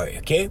else's story,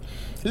 okay?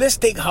 Let's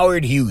take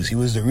Howard Hughes. He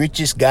was the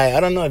richest guy. I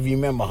don't know if you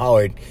remember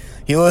Howard.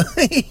 He was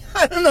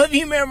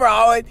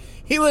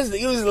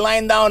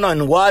lying down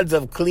on wads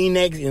of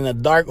Kleenex in a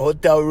dark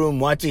hotel room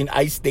watching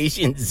Ice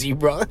Station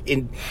Zebra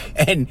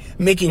and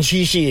making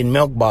shishi in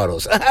milk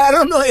bottles. I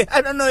don't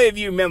know if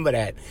you remember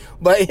that.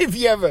 But if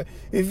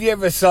you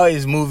ever saw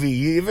his movie,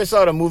 you ever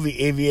saw the movie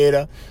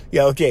Aviator?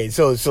 Yeah, okay.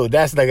 So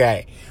that's the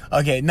guy.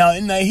 Okay, now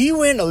he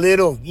went a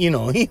little,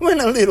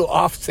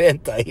 off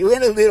center. He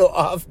went a little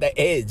off the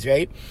edge,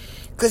 right?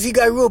 Because he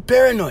got real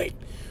paranoid.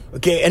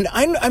 Okay, and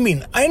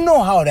I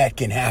know how that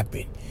can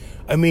happen.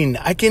 I mean,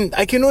 I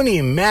can only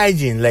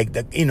imagine, like,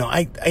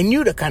 I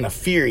knew the kind of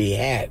fear he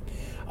had,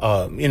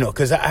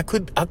 because I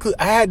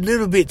had a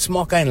little bit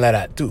small kind like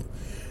that too,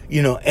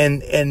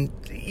 and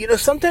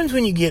sometimes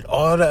when you get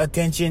all the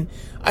attention,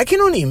 I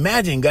can only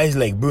imagine guys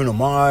like Bruno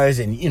Mars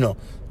and,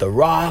 The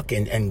Rock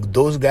and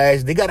those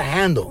guys, they got a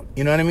handle,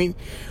 you know what I mean?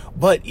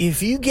 But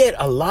if you get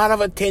a lot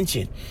of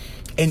attention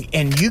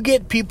and you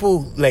get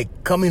people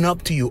like coming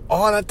up to you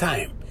all the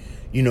time,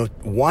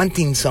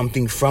 wanting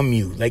something from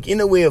you, like in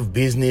a way of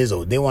business,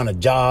 or they want a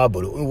job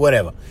or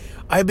whatever.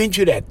 I've been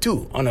through that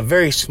too on a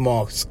very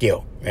small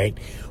scale, right?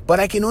 But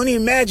I can only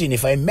imagine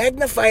if I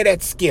magnify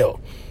that scale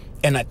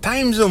and I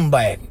times them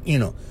by,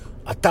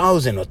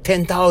 1,000 or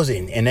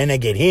 10,000, and then I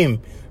get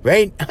him,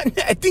 right?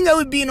 I think I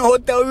would be in a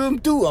hotel room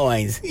too,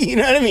 always. You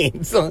know what I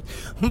mean? So,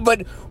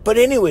 but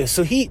anyway,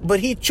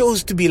 he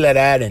chose to be like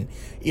that, and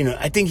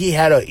I think he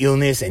had an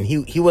illness, and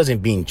he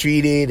wasn't being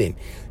treated, and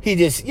he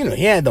just,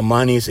 he had the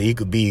money, so he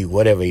could be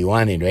whatever he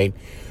wanted, right?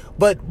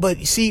 But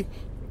you see,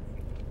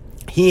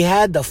 he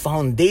had the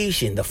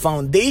foundation. The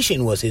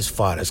foundation was his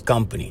father's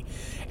company,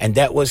 and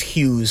that was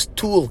Hughes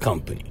Tool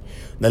Company.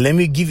 Now, let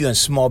me give you a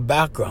small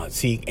background,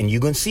 see, and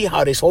you're going to see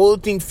how this whole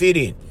thing fit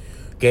in,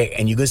 okay?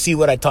 And you're going to see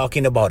what I'm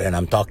talking about, and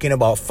I'm talking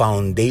about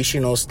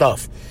foundational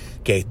stuff,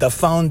 okay? The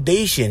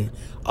foundation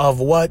of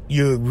what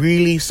you're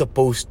really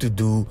supposed to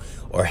do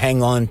or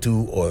hang on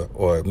to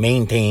or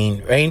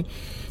maintain, right?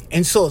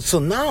 And so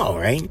now,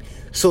 right?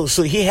 So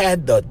he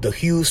had the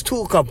Hughes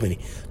Tool Company.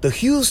 The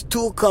Hughes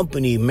Tool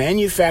Company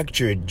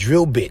manufactured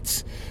drill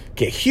bits,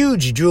 okay?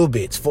 Huge drill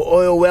bits for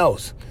oil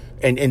wells.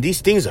 And these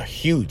things are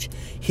huge.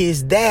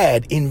 His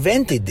dad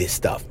invented this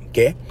stuff,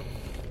 okay?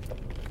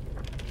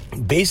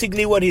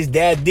 Basically what his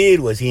dad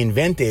did was he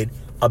invented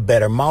a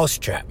better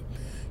mousetrap,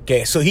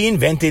 okay? So he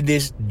invented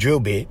this drill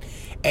bit,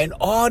 and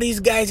all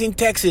these guys in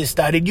Texas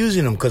started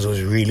using them because it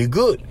was really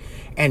good.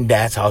 And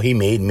that's how he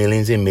made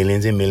millions and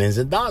millions and millions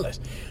of dollars.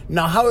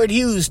 Now, Howard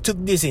Hughes took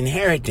this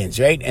inheritance,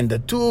 right? And the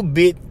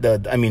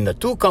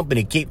tool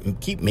company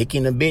keep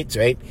making the bits,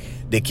 right?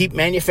 They keep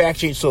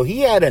manufacturing. So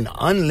he had an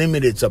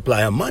unlimited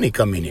supply of money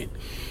coming in.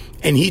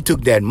 And he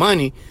took that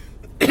money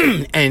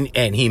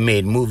and he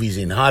made movies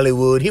in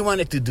Hollywood. He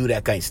wanted to do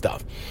that kind of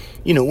stuff.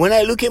 You know, when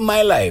I look at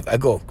my life, I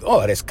go,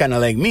 oh, that's kind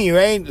of like me,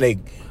 right? Like,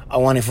 I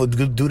wanted to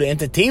do the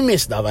entertainment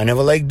stuff. I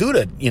never like do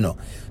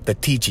the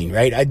teaching,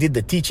 right? I did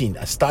the teaching.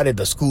 I started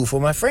the school for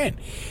my friend.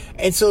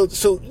 And so,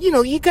 you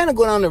know, you kind of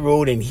go down the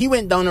road, and he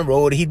went down the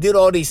road. He did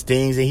all these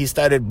things, and he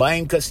started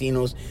buying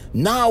casinos.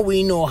 Now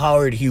we know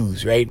Howard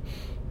Hughes, right?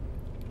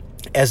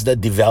 As the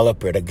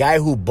developer, the guy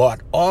who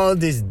bought all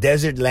this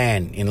desert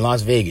land in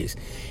Las Vegas.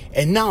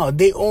 And now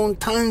they own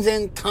tons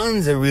and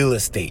tons of real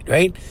estate,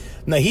 right?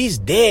 Now he's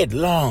dead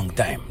long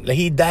time. Like,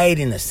 he died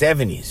in the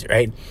 70s,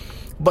 right?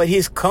 But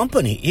his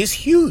company is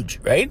huge,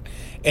 right?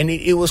 And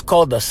it was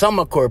called the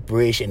Summer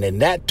Corporation,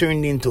 and that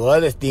turned into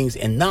other things.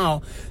 And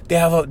now they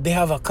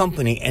have a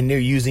company, and they're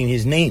using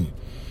his name,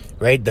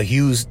 right? The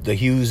Hughes,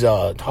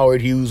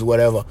 Howard Hughes,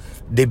 whatever.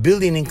 They're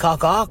building in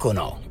Kaka'ako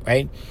now,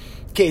 right?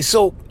 Okay,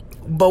 so,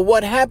 but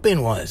what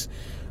happened was,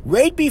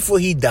 right before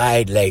he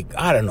died, like,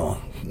 I don't know,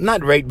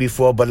 not right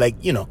before, but like,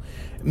 you know,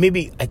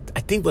 maybe I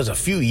think it was a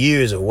few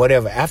years or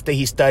whatever after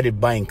he started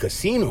buying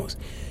casinos,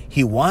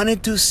 he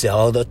wanted to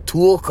sell the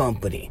tool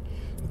company.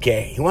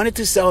 Okay, he wanted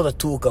to sell the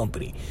tool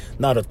company.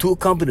 Now, the tool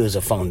company was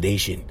a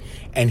foundation,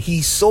 and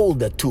he sold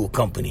the tool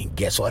company.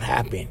 Guess what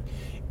happened?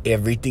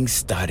 Everything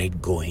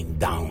started going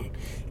down.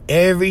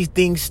 He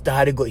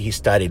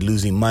started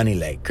losing money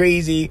like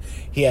crazy.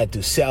 He had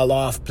to sell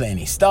off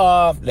plenty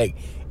stuff. Like,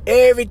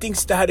 everything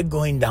started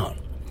going down.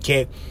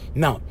 Okay,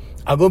 now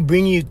I'm gonna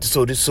bring you.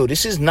 So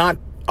this is not,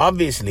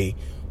 obviously,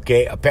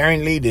 okay.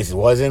 Apparently, this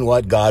wasn't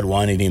what God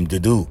wanted him to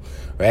do,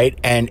 right?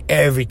 And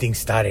everything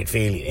started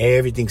failing.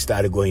 Everything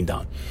started going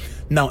down.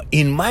 Now,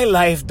 in my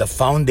life, the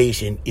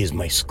foundation is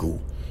my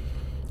school.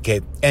 Okay,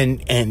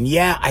 and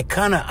yeah, I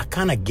kind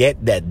of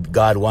get that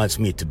God wants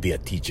me to be a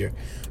teacher,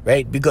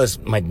 right? Because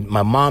my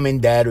mom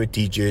and dad were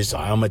teachers, so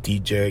I'm a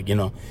teacher. You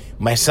know,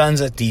 my son's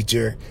a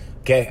teacher.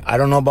 Okay, I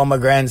don't know about my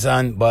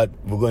grandson, but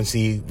we're going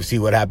to see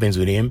what happens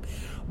with him.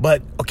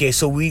 But, okay,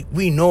 so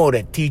we know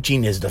that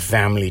teaching is the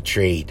family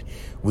trade.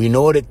 We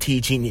know that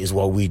teaching is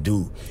what we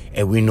do,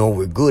 and we know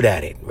we're good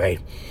at it, right?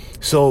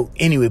 So,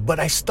 anyway, but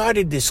I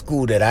started this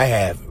school that I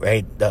have,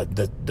 right?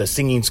 The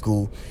singing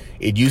school.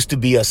 It used to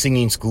be a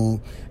singing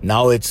school.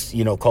 Now it's,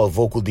 you know, called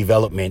vocal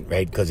development,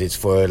 right? Because it's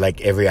for, like,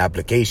 every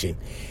application.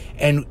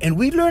 And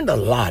we learned a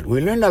lot.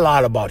 We learned a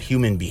lot about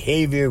human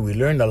behavior. We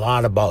learned a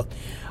lot about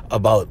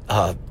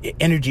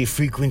energy,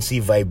 frequency,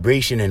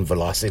 vibration, and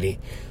velocity,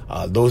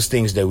 those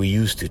things that we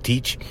use to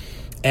teach,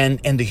 and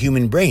the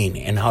human brain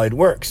and how it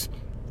works.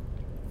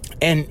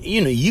 And,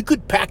 you know, you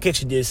could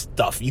package this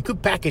stuff. You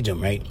could package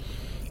them, right?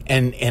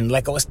 And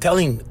like I was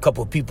telling a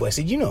couple of people, I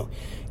said, you know,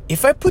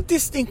 if I put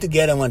this thing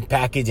together in one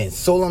package and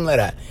sold them like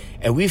that,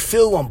 and we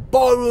fill one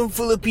ballroom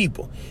full of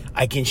people,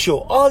 I can show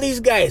all these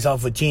guys how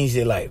to change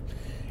their life.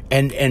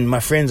 And my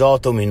friends all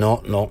told me, no,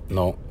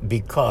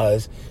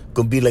 because it's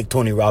going to be like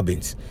Tony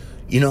Robbins.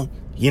 You know,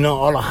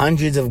 all the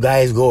hundreds of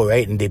guys go,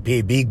 right? And they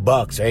pay big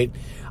bucks, right?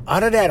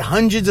 Out of that,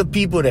 hundreds of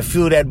people that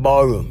fill that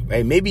ballroom,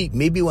 right?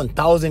 Maybe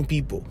 1,000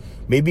 people,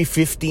 maybe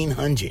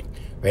 1,500,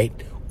 right?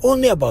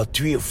 Only about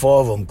 3 or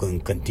 4 of them can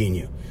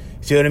continue.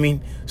 See what I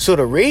mean? So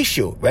the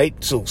ratio, right?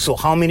 So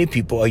how many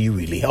people are you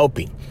really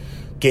helping?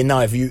 Okay, now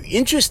if you're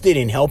interested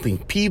in helping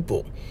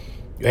people,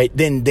 right,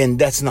 then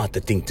that's not the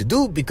thing to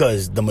do,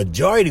 because the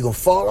majority gonna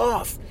fall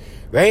off,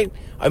 right?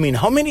 I mean,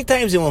 how many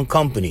times in one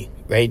company,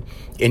 right,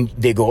 and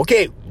they go,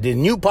 okay, the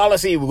new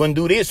policy, we're gonna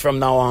do this from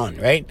now on,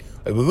 right?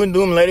 We're gonna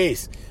do them like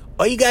this.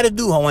 All you gotta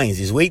do, Hawaiians,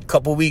 is wait a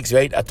couple weeks,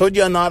 right? I told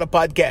you on another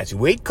podcast,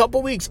 wait a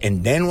couple weeks,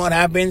 and then what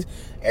happens?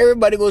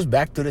 Everybody goes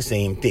back to the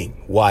same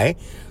thing. Why?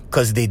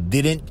 Because they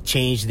didn't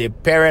change their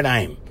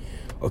paradigm.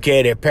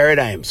 Okay, their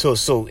paradigm.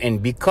 So,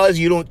 and because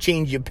you don't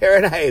change your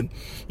paradigm,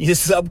 your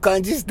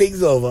subconscious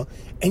takes over,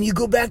 and you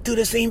go back to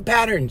the same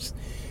patterns.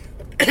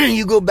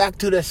 You go back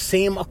to the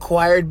same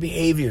acquired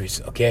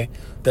behaviors, okay?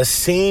 The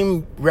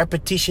same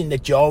repetition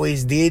that you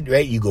always did,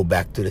 right? You go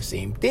back to the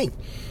same thing,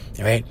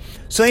 right?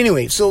 So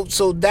anyway, so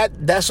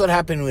that's what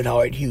happened with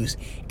Howard Hughes.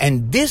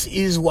 And this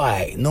is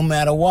why, no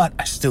matter what,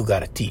 I still got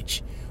to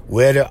teach,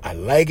 whether I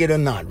like it or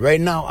not. Right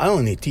now, I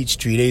only teach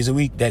 3 days a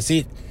week. That's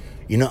it.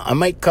 You know, I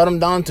might cut them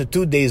down to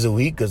 2 days a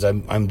week because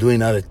I'm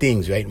doing other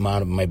things, right?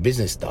 My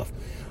business stuff.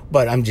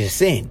 But I'm just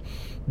saying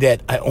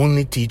that I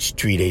only teach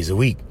 3 days a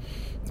week.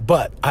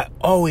 But I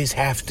always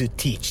have to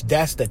teach.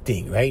 That's the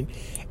thing, right?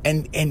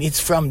 And it's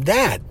from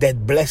that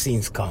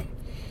blessings come.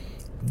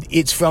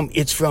 It's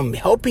from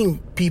helping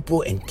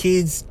people and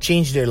kids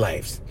change their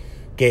lives.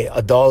 Okay,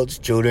 adults,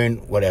 children,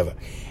 whatever.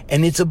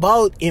 And it's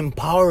about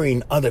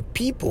empowering other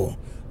people,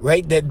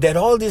 right? That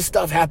all this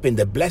stuff happened,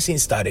 the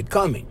blessings started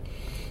coming.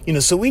 You know,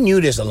 so we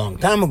knew this a long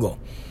time ago.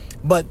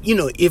 But, you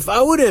know, if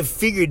I would have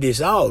figured this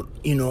out,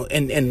 you know,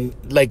 and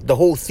like the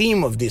whole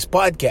theme of this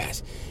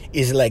podcast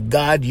is like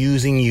God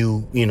using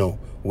you, you know,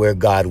 where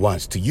God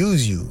wants to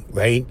use you,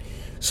 right?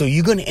 So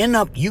you're going to end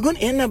up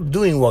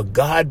doing what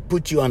God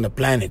put you on the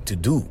planet to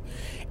do.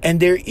 And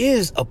there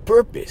is a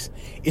purpose.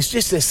 It's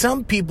just that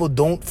some people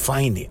don't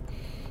find it.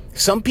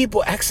 some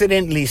people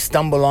accidentally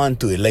stumble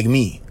onto it, like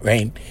me,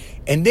 right?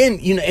 And then,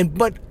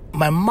 but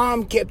my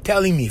mom kept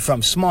telling me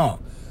from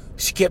small,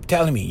 she kept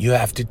telling me, you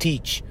have to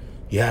teach,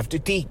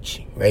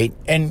 right?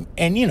 And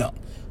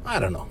I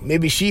don't know,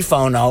 maybe she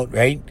found out,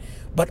 right?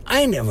 But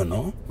I never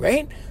know,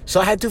 right?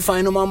 So I had to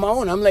find them on my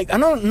own. I'm like, I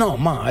don't know,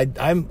 Ma,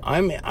 I'm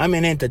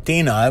an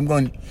entertainer. I'm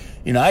going,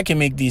 I can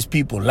make these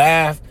people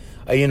laugh.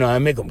 I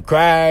make them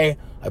cry.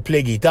 I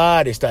play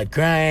guitar, they start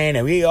crying,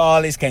 and we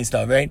all this kind of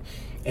stuff, right?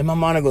 And my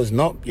mother goes,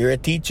 nope, you're a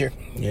teacher.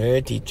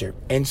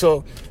 And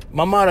so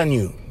my mother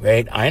knew,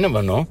 right? I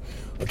never know,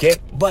 okay?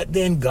 But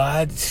then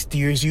God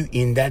steers you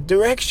in that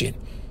direction.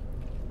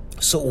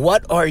 So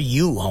what are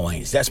you,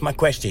 Hawaiians? That's my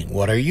question.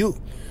 What are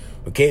you?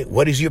 Okay,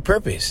 what is your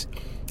purpose?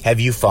 Have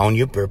you found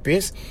your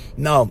purpose?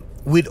 Now,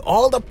 with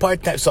all the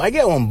part-time, so I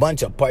get a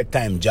bunch of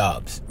part-time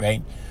jobs,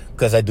 right?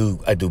 Because I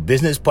do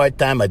business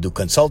part-time, I do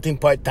consulting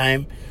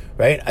part-time,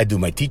 right? I do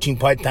my teaching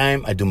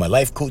part-time, I do my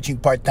life coaching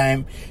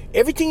part-time.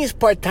 Everything is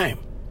part-time,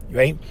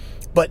 right?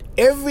 But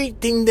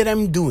everything that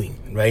I'm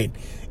doing, right,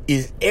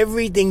 is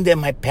everything that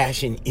my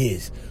passion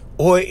is,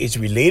 or it's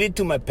related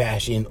to my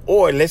passion,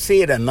 or let's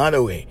say it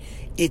another way,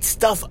 it's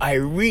stuff I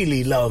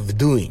really love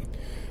doing.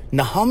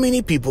 Now, how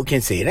many people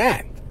can say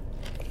that?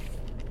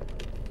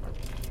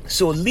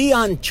 So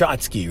Leon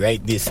Trotsky,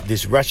 right,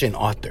 this Russian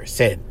author,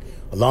 said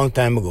a long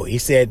time ago, he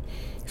said,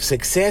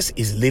 success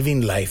is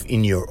living life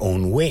in your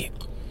own way.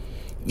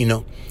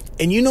 And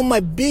my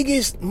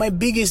biggest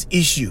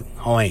issue,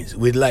 Hawaiians,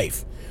 with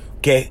life,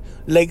 okay,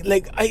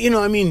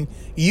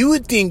 you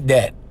would think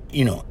that,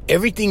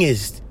 everything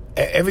is,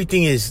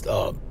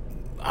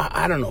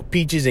 I don't know,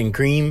 peaches and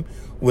cream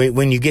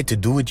when you get to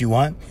do what you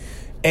want.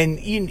 And,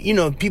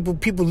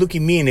 people look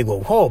at me and they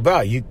go, oh,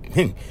 bro, you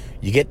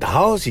get the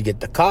house, you get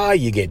the car,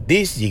 you get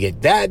this, you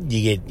get that,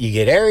 you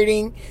get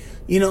everything,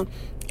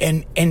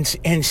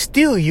 and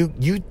still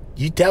you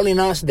telling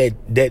us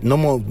that no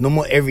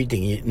more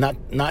everything,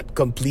 not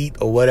complete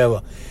or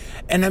whatever.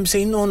 And I'm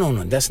saying,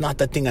 no, that's not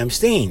the thing I'm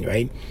saying,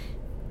 right?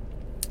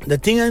 The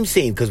thing I'm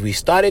saying, because we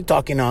started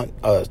talking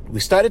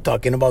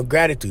about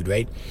gratitude,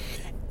 right?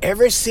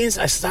 Ever since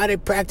I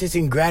started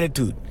practicing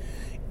gratitude,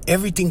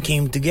 everything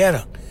came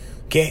together.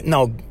 Okay,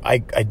 now I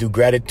do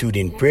gratitude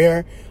in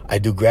prayer, I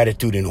do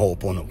gratitude in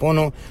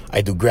Ho'oponopono,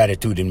 I do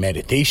gratitude in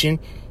meditation,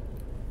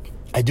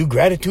 I do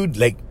gratitude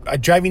like I'm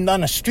driving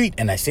down the street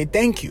and I say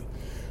thank you.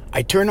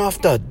 I turn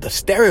off the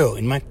stereo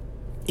in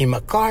my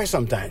car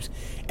sometimes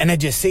and I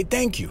just say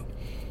thank you.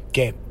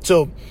 Okay,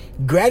 so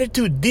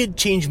gratitude did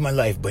change my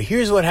life, but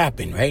here's what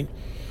happened, right?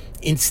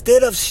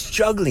 Instead of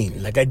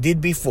struggling like I did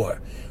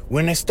before,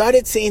 when I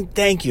started saying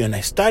thank you and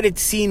I started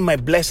seeing my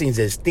blessings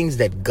as things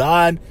that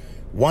God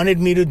wanted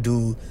me to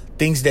do,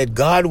 things that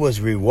God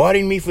was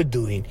rewarding me for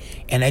doing,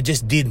 and I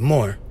just did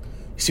more.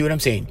 See what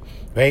I'm saying,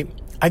 right?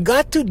 I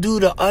got to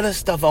do the other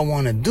stuff I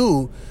want to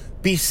do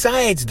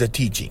besides the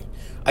teaching.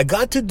 I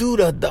got to do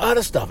the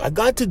other stuff. I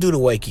got to do the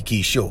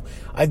Waikiki show.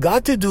 I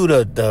got to do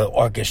the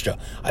orchestra.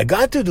 I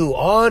got to do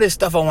all this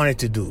stuff I wanted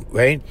to do,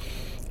 right?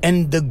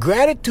 And the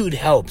gratitude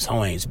helps,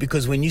 Hawaiians,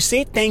 because when you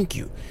say thank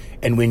you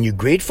and when you're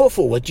grateful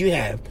for what you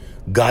have,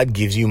 God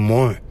gives you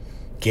more.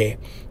 Okay.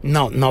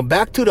 Now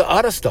back to the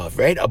other stuff,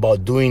 right?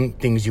 About doing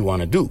things you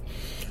want to do.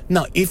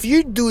 Now, if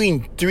you're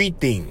doing 3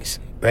 things,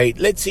 right?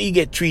 Let's say you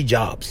get 3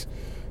 jobs.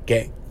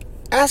 Okay.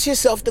 Ask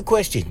yourself the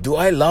question, do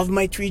I love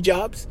my 3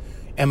 jobs?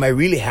 Am I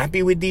really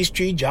happy with these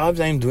 3 jobs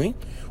I'm doing?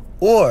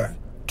 Or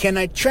can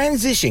I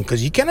transition?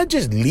 Because you cannot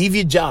just leave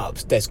your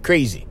jobs. That's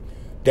crazy.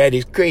 That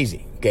is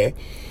crazy. Okay.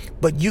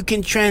 But you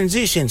can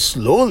transition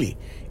slowly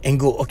and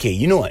go, okay,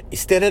 you know what?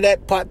 Instead of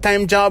that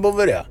part-time job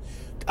over there,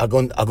 I'm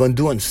going to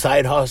do a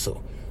side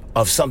hustle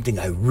of something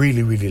I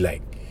really, really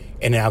like.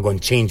 And then I'm going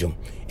to change them.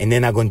 And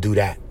then I'm going to do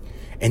that.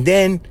 And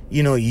then,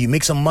 you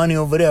make some money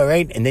over there,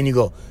 right? And then you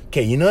go,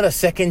 okay, the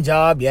second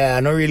job? Yeah,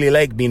 I don't really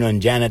like being on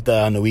janitor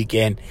on the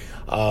weekend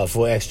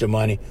for extra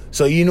money.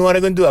 So you know what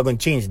I'm going to do? I'm going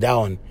to change that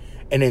one.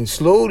 And then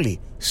slowly,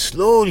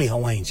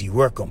 Hawaiians, you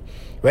work them,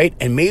 right?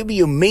 And maybe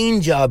your main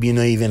job,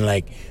 even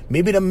like,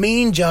 maybe the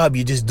main job,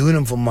 you're just doing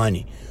them for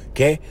money.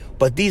 Okay,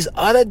 but these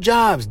other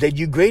jobs that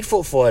you're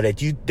grateful for,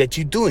 that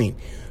you're doing,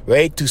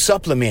 right, to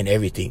supplement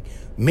everything,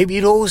 maybe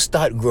those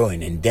start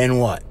growing, and then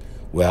what?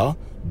 Well,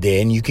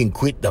 then you can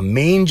quit the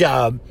main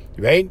job,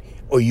 right,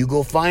 or you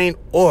go find,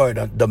 or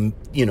the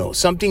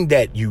something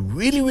that you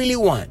really, really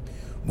want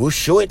will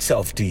show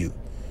itself to you.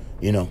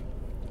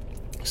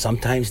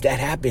 Sometimes that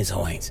happens,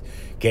 Hawaiians.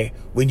 Okay,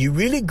 when you're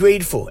really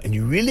grateful and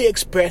you really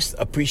express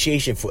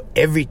appreciation for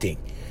everything.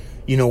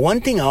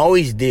 One thing I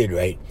always did,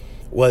 right,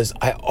 was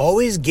I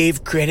always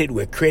gave credit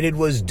where credit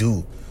was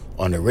due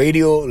on the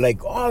radio,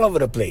 like all over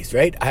the place,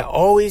 right? I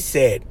always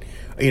said,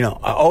 I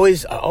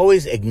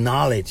always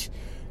acknowledge,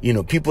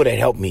 people that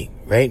helped me,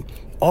 right?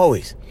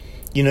 Always.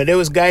 There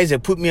was guys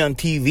that put me on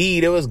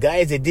TV. There was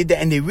guys that did that,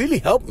 and they really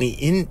helped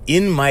me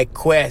in my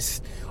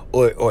quest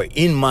or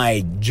in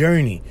my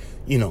journey,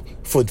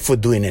 for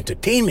doing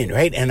entertainment,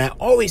 right? And I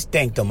always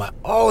thanked them.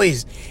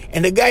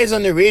 And the guys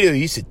on the radio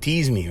used to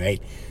tease me,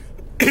 right?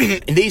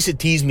 and they used to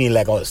tease me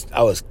like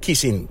I was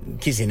kissing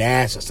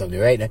ass or something,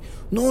 right? Like,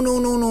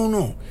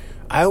 no.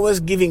 I was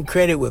giving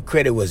credit where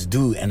credit was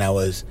due, and I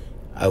was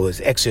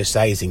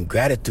exercising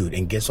gratitude.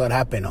 And guess what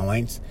happened,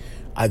 Hawaiians?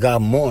 I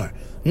got more.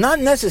 Not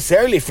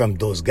necessarily from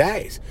those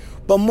guys,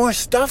 but more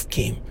stuff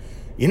came.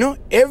 You know,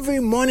 every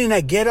morning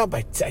I get up,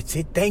 I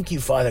say, thank you,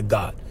 Father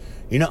God.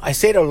 You know, I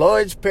say the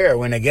Lord's Prayer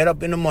when I get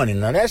up in the morning.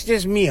 Now, that's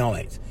just me,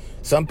 Hawaiians.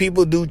 Some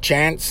people do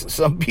chants.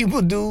 Some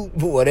people do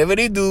whatever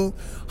they do.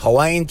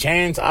 Hawaiian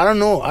chants. I don't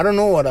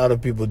know what other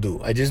people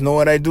do. I just know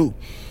what I do.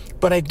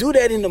 But I do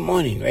that in the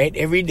morning, right?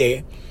 Every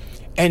day.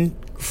 And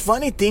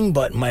funny thing,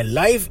 but my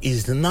life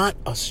is not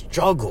a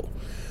struggle.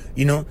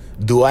 You know,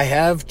 do I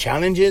have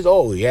challenges?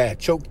 Oh, yeah,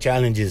 choke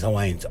challenges,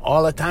 Hawaiians,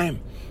 all the time.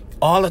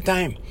 All the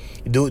time.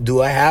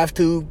 Do I have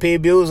to pay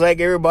bills like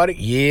everybody?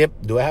 Yep.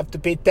 Do I have to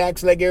pay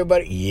tax like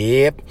everybody?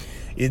 Yep.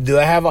 Do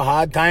I have a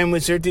hard time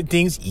with certain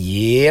things?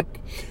 Yep.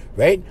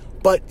 Right?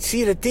 But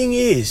see, the thing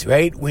is,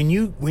 right, when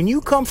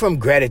you come from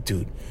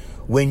gratitude,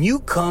 when you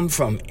come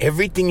from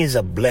everything is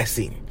a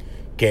blessing,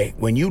 okay,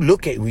 when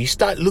you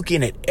start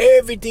looking at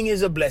everything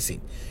is a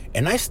blessing.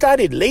 And I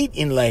started late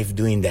in life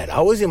doing that.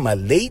 I was in my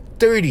late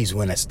 30s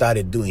when I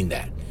started doing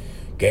that,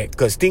 okay,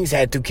 because things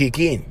had to kick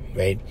in,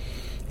 right?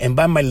 And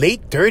by my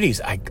late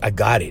 30s, I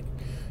got it.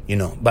 You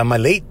know, by my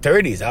late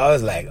 30s, I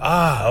was like,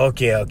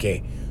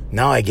 okay.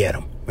 Now I get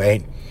them,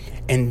 right?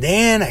 And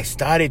then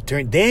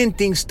then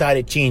things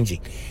started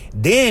changing.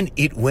 Then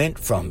it went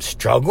from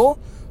struggle,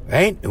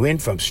 right? It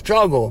went from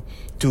struggle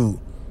to,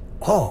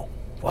 oh,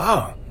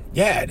 wow,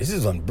 yeah, this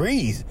is on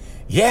breeze.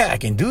 Yeah, I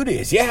can do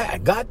this. Yeah, I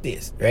got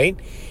this, right?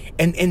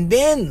 And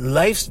then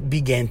life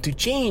began to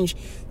change.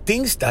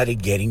 Things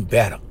started getting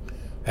better,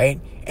 right?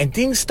 And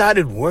things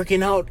started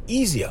working out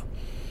easier.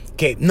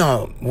 Okay,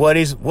 now, what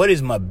is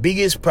my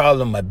biggest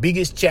problem, my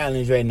biggest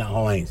challenge right now,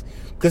 Hawaiians?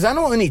 Because I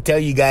don't only tell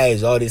you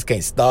guys all this kind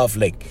of stuff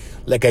like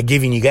I'm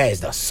giving you guys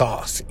the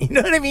sauce. You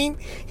know what I mean?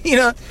 You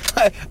know,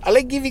 I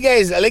like give you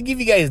guys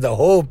the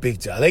whole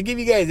picture. I like give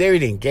you guys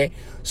everything, okay?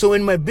 So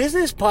when my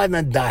business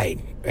partner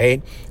died,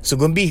 right? So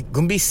gonna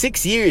be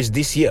 6 years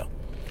this year.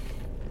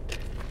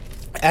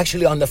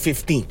 Actually on the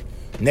 15th,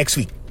 next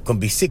week, gonna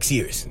be 6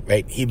 years,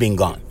 right? He been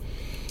gone.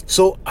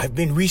 So I've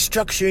been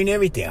restructuring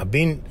everything. I've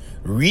been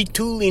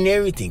retooling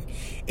everything.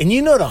 And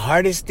you know the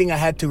hardest thing I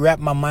had to wrap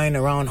my mind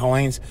around,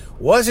 Hawaiians,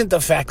 wasn't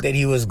the fact that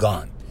he was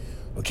gone.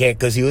 Okay,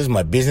 because he was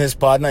my business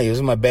partner, he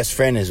was my best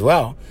friend as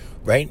well,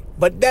 right?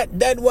 But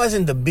that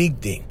wasn't the big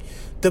thing.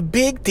 The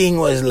big thing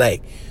was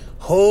like,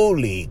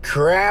 holy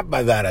crap,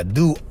 I gotta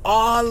do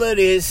all of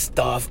this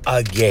stuff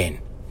again,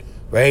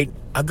 right?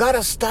 I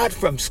gotta start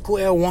from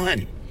square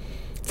one,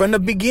 from the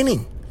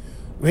beginning,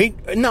 right?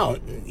 No,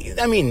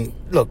 I mean,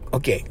 look,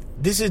 okay,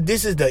 this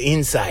is the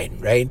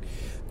inside, right?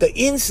 The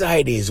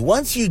inside is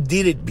once you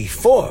did it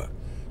before,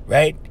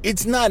 right?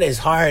 It's not as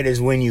hard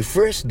as when you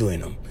first doing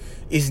them.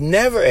 It's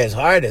never as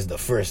hard as the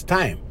first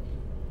time,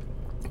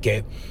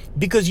 okay?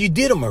 Because you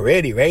did them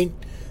already, right?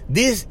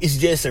 This is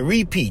just a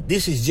repeat.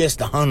 This is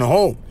just a hunt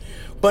home.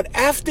 But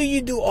after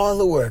you do all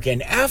the work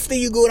and after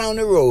you go down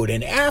the road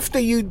and after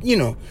you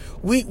know,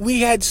 we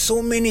had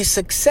so many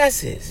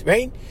successes,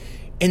 right?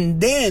 And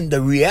then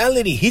the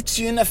reality hits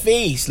you in the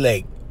face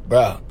like,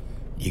 bro,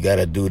 you got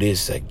to do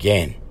this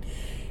again.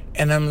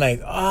 And I'm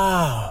like,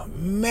 oh,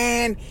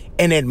 man.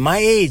 And at my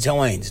age,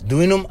 Hawaiians,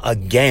 doing them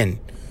again.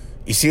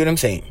 You see what I'm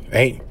saying,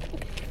 right?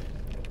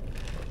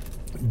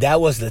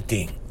 That was the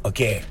thing,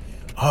 okay?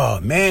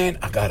 Oh, man,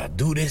 I got to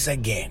do this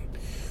again.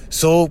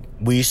 So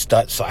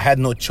I had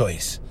no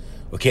choice,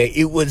 okay?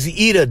 It was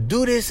either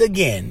do this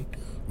again,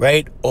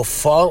 right? Or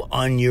fall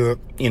on your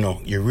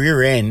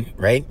rear end,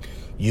 right?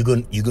 You're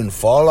gonna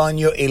fall on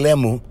your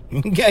elemu.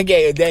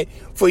 Okay, that,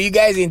 for you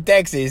guys in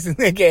Texas,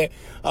 okay,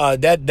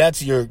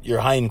 that's your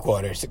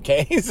hindquarters,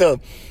 okay?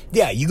 So,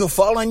 yeah, you gonna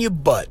fall on your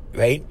butt,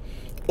 right?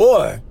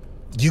 Or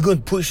you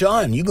gonna push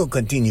on, you gonna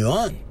continue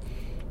on.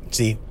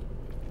 See?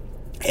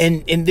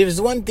 And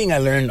there's one thing I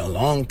learned a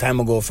long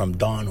time ago from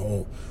Don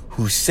Ho,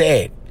 who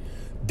said,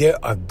 there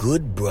are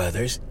good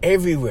brothers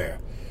everywhere.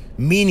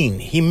 Meaning,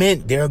 he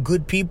meant there are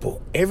good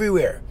people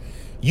everywhere.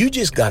 You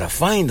just gotta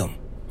find them,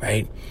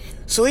 right?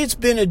 So it's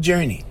been a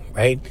journey,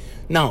 right?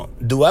 Now,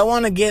 do I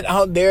want to get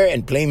out there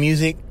and play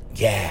music?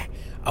 Yeah.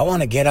 I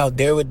want to get out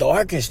there with the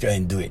orchestra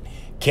and do it.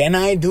 Can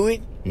I do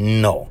it?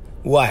 No.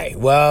 Why?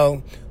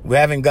 Well, we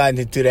haven't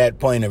gotten to that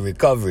point of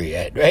recovery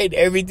yet, right?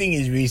 Everything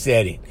is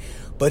resetting.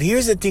 But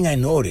here's the thing I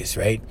noticed,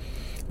 right?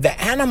 The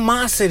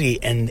animosity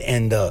and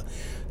the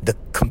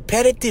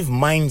competitive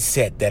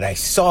mindset that I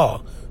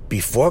saw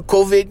before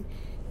COVID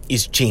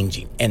is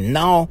changing. And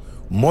now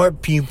more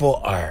people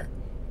are,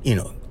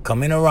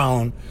 coming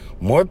around.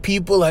 More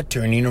people are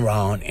turning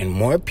around and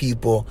more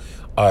people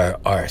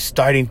are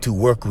starting to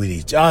work with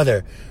each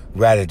other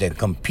rather than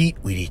compete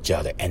with each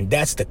other. And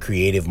that's the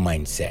creative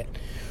mindset.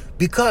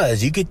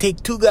 Because you could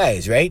take two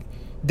guys, right,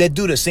 that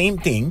do the same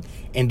thing,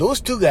 and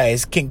those two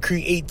guys can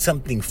create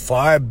something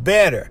far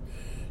better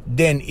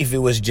than if it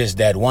was just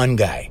that one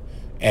guy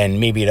and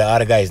maybe the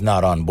other guy is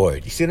not on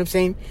board. You see what I'm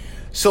saying?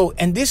 So,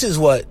 and this is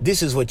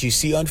what you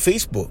see on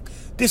Facebook.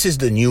 This is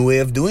the new way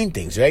of doing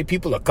things, right?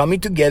 People are coming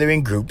together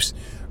in groups,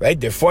 right?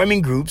 They're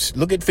forming groups.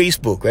 Look at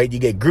Facebook, right? You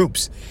get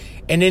groups.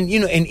 And then,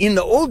 and in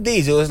the old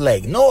days, it was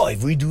like, no,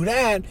 if we do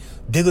that,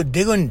 they're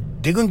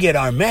gonna get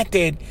our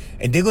method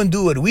and they're gonna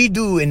do what we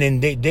do, and then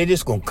they're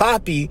just gonna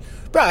copy.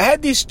 Bro, I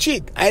had this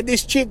chick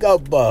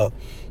up, what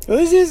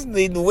was this?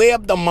 Way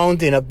up the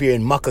mountain up here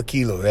in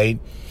Makakilo, right?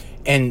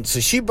 And so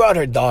she brought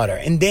her daughter,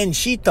 and then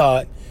she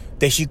thought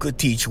that she could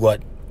teach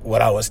what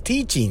I was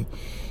teaching.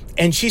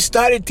 And she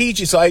started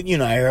teaching. So I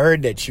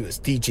heard that she was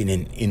teaching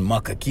in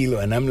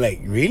Makakilo, and I'm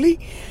like, really?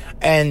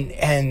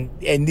 And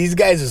these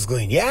guys was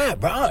going, yeah,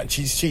 bro,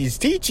 she's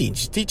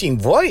teaching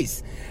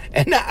voice.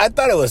 And I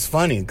thought it was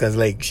funny because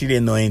like she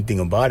didn't know anything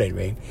about it,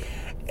 right?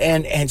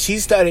 And she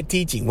started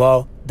teaching.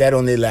 Well, that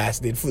only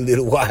lasted for a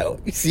little while.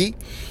 You see?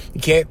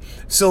 Okay.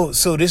 So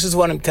this is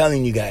what I'm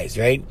telling you guys,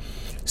 right?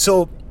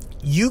 So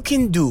you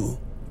can do,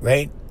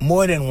 right,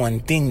 more than one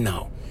thing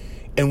now.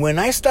 And when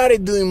I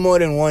started doing more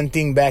than one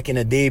thing back in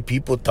the day,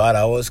 people thought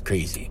I was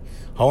crazy.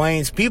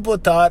 Hawaiians, people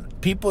thought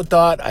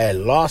I had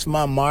lost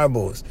my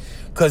marbles.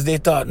 Because they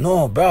thought,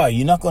 no, bro,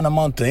 you're not going to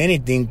amount to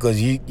anything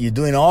because you're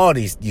doing all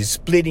this. You're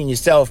splitting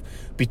yourself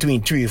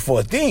between 3 or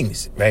 4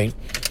 things, right?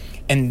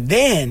 And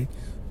then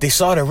they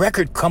saw the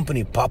record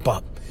company pop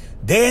up.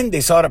 Then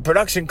they saw the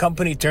production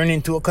company turn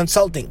into a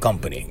consulting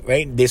company,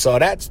 right? They saw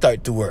that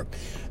start to work.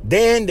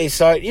 Then they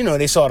saw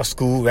the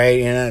school, right?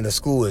 And the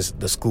school was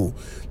the school.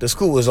 The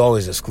school was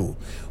always a school.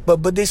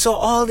 But they saw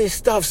all this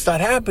stuff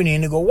start happening,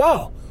 and they go,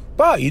 wow,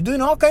 bro, you're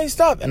doing all kinds of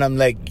stuff. And I'm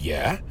like,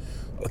 yeah.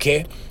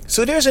 Okay,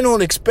 so there's an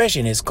old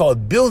expression. It's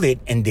called build it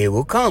and they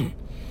will come.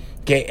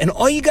 Okay, and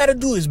all you got to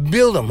do is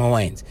build them,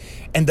 Hawaiians.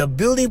 And the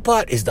building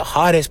part is the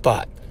hardest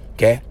part.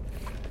 Okay,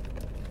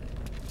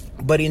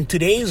 but in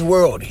today's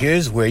world,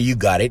 here's where you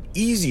got it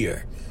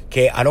easier.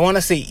 Okay, I don't want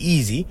to say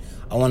easy.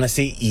 I want to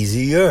say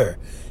easier.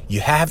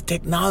 You have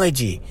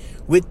technology.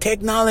 With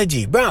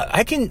technology, bro,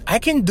 I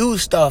can do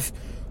stuff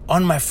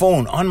on my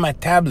phone, on my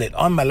tablet,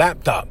 on my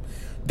laptop.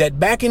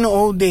 That back in the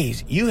old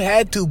days, you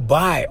had to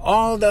buy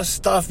all the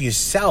stuff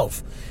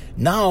yourself.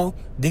 Now,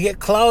 they get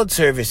cloud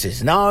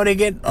services. Now, they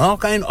get all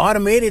kind of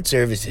automated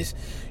services.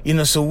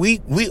 So we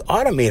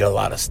automate a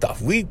lot of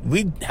stuff. We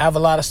have a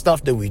lot of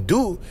stuff that we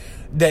do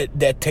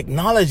that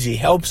technology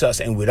helps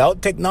us. And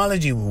without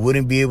technology, we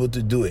wouldn't be able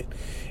to do it.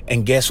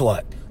 And guess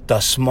what?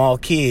 The small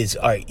kids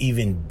are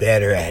even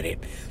better at it.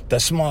 The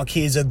small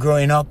kids are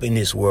growing up in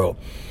this world.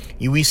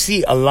 We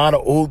see a lot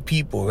of old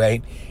people,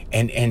 right?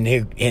 And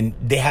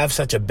they have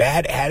such a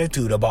bad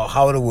attitude about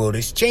how the world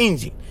is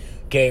changing.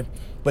 Okay,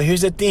 but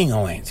here's the thing,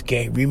 Hawaiians.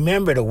 Okay,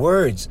 remember the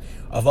words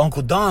of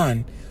Uncle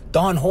Don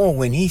Ho,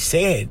 when he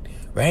said,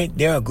 right,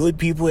 there are good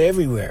people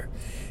everywhere.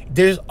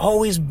 There's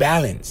always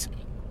balance.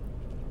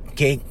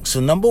 Okay, so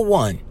number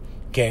one,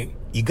 okay,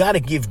 you got to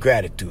give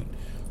gratitude.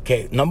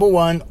 Okay, number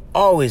one,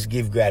 always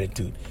give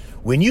gratitude.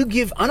 When you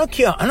give, I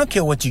don't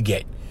care what you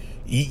get.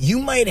 You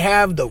might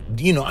have I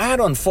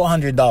had on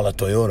 $400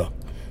 Toyota.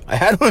 I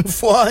had on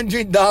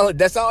 $400.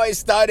 That's how I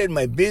started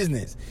my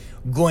business.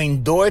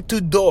 Going door to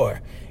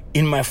door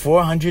in my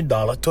 $400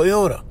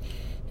 Toyota.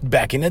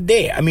 Back in the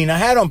day. I mean, I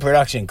had on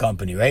production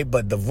company, right?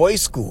 But the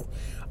voice school,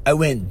 I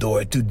went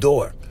door to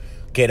door.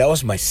 Okay, that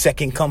was my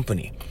second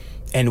company.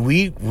 And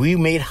we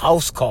made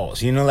house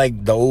calls,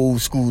 like the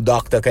old school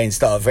doctor kind of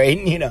stuff,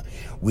 right?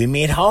 We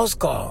made house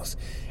calls.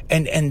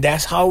 And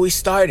that's how we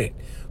started.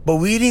 But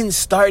we didn't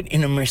start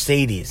in a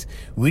Mercedes.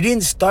 We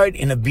didn't start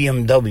in a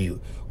BMW.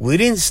 We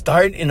didn't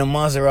start in a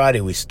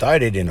Maserati. We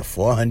started in a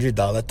 $400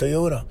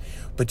 Toyota.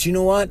 But you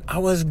know what? I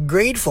was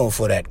grateful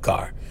for that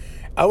car.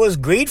 I was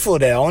grateful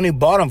that I only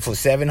bought them for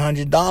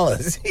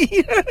 $700.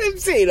 You know what I'm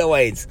saying,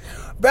 Hawaiians?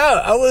 Bro,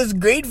 I was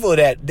grateful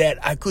that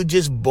I could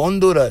just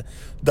bundle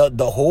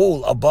the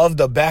hole above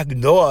the back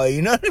door.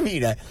 You know what I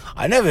mean?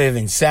 I never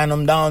even sand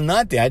them down,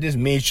 nothing. I just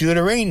made sure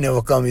the rain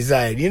never come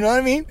inside. You know what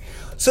I mean?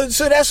 So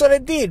that's what I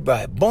did,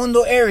 bro.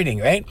 Bundle everything,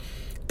 right?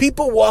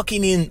 People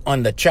walking in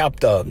on the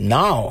chapter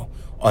now,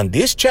 on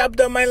this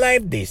chapter of my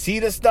life, they see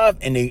the stuff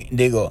and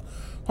they go,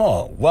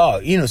 oh,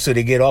 wow. So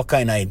they get all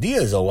kind of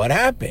ideas of what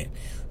happened.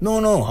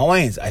 No,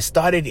 Hawaiians, I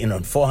started in a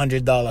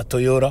 $400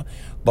 Toyota,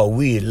 but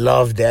we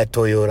loved that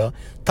Toyota.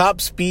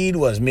 Top speed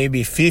was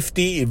maybe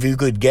 50 if you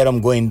could get them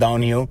going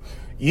downhill.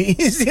 You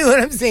see what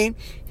I'm saying?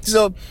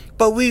 So,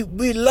 but we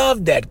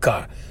loved that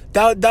car.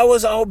 That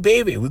was our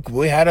baby.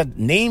 We had a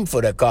name for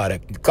the car. The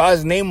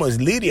car's name was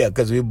Lydia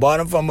because we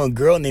bought it from a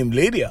girl named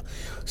Lydia.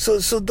 So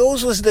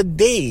those was the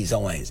days,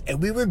 Hawaiians,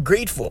 and we were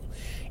grateful.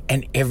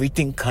 And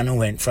everything kind of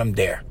went from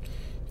there.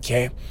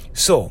 Okay?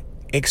 So,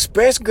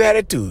 express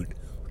gratitude.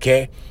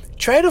 Okay?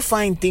 Try to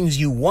find things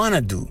you want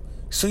to do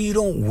so you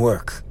don't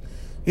work.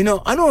 I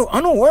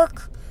don't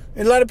work.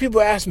 And a lot of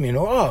people ask me,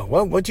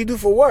 what you do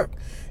for work?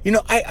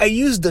 I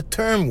use the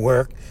term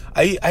work.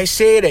 I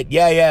say that,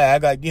 I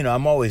got,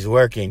 I'm always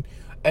working.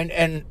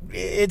 And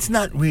it's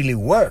not really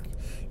work.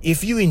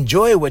 If you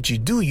enjoy what you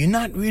do, you're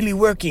not really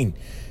working.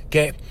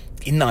 Okay?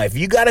 Now, if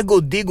you got to go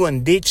dig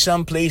one ditch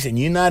someplace and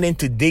you're not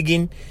into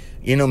digging,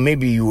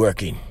 maybe you're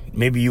working.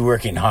 Maybe you're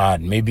working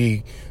hard.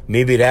 Maybe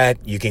that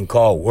you can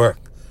call work.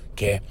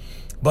 Okay.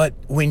 But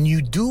when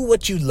you do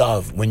what you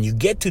love, when you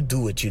get to do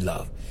what you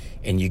love,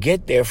 and you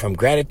get there from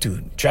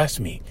gratitude, trust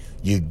me,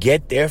 you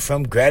get there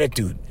from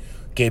gratitude.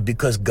 Okay.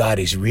 Because God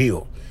is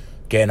real.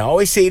 Okay. And I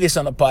always say this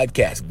on the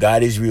podcast,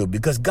 God is real,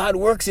 because God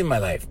works in my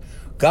life.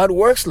 God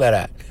works like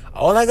that.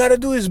 All I got to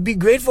do is be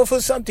grateful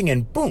for something,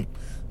 and boom,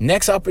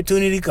 next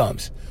opportunity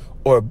comes.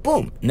 Or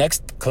boom,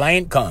 next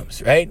client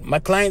comes, right? My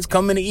clients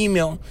come in an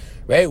email,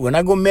 right? When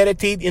I go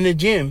meditate in the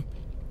gym,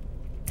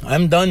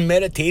 I'm done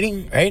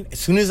meditating, right? As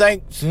soon as I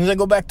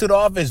go back to the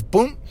office,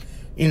 boom,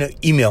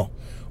 email.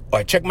 Or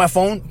I check my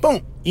phone,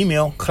 boom,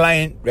 email,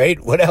 client, right?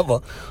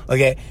 Whatever.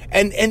 Okay.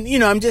 And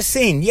I'm just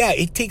saying, yeah,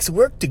 it takes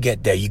work to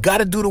get there. You got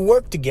to do the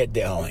work to get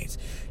there, always.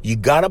 You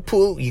got to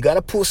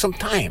pull some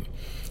time.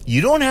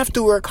 You don't have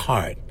to work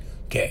hard.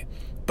 Okay.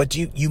 But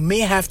you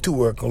may have to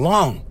work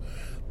long.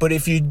 But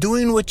if you're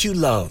doing what you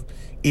love,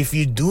 if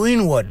you're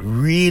doing what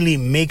really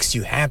makes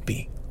you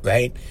happy,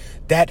 right?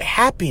 That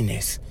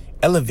happiness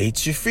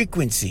elevates your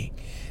frequency.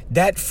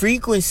 That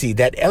frequency,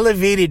 that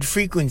elevated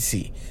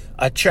frequency,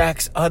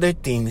 attracts other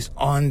things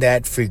on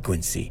that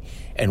frequency.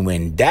 And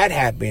when that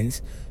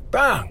happens,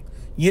 bang,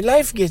 your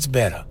life gets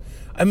better.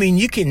 I mean,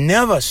 you can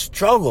never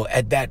struggle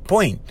at that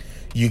point.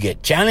 You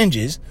get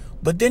challenges,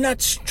 but they're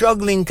not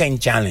struggling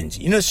kind challenge.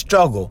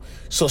 Struggle.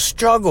 So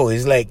struggle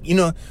is like,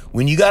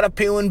 when you got to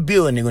pay one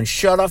bill and they're going to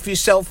shut off your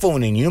cell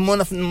phone and you don't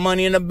have enough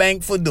money in the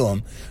bank for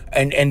them.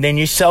 And then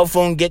your cell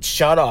phone gets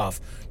shut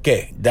off.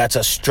 Okay, that's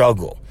a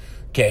struggle.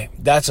 Okay,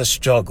 that's a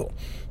struggle.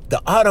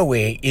 The other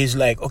way is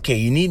like, okay,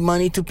 you need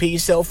money to pay your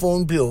cell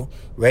phone bill,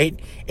 right?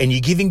 And you're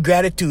giving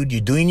gratitude,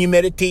 you're doing your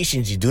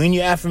meditations, you're doing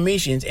your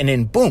affirmations, and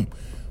then boom,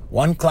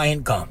 one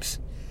client comes.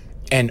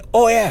 And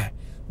oh yeah,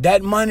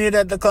 that money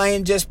that the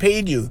client just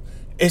paid you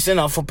is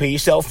enough for pay your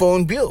cell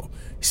phone bill.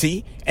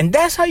 See? And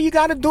that's how you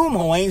gotta do them,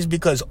 Hawaiians,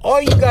 because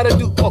all you gotta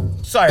do,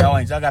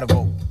 Hawaiians, I gotta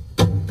go.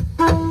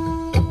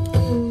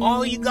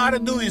 All you gotta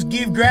do is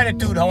give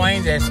gratitude,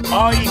 Hawaiians. That's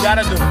all you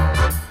gotta do.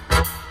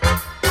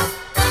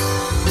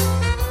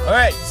 All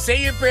right,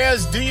 say your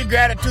prayers, do your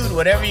gratitude,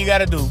 whatever you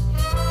gotta do.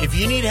 If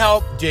you need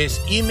help,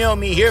 just email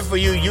me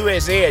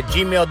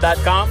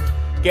hereforyouusa@gmail.com.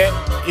 Okay?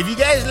 If you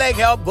guys like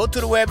help, go to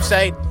the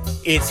website.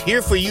 It's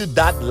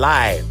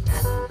hereforyou.live.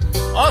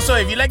 Also,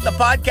 if you like the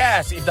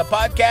podcast, if the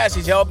podcast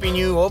is helping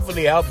you,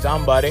 hopefully help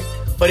somebody.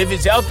 But if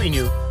it's helping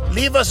you,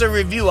 leave us a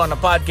review on the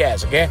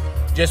podcast, okay?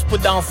 Just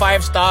put down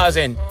 5 stars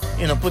and,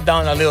 put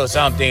down a little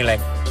something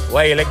like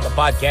why you like the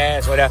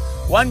podcast, whatever.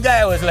 One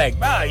guy was like,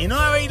 wow, I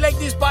really like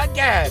this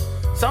podcast.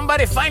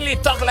 Somebody finally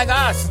talk like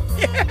us.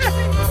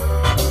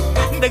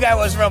 The guy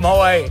was from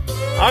Hawaii.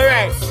 All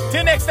right.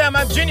 Till next time,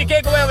 I'm Junior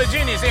Keikoewa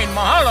Jr. saying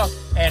mahalo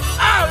and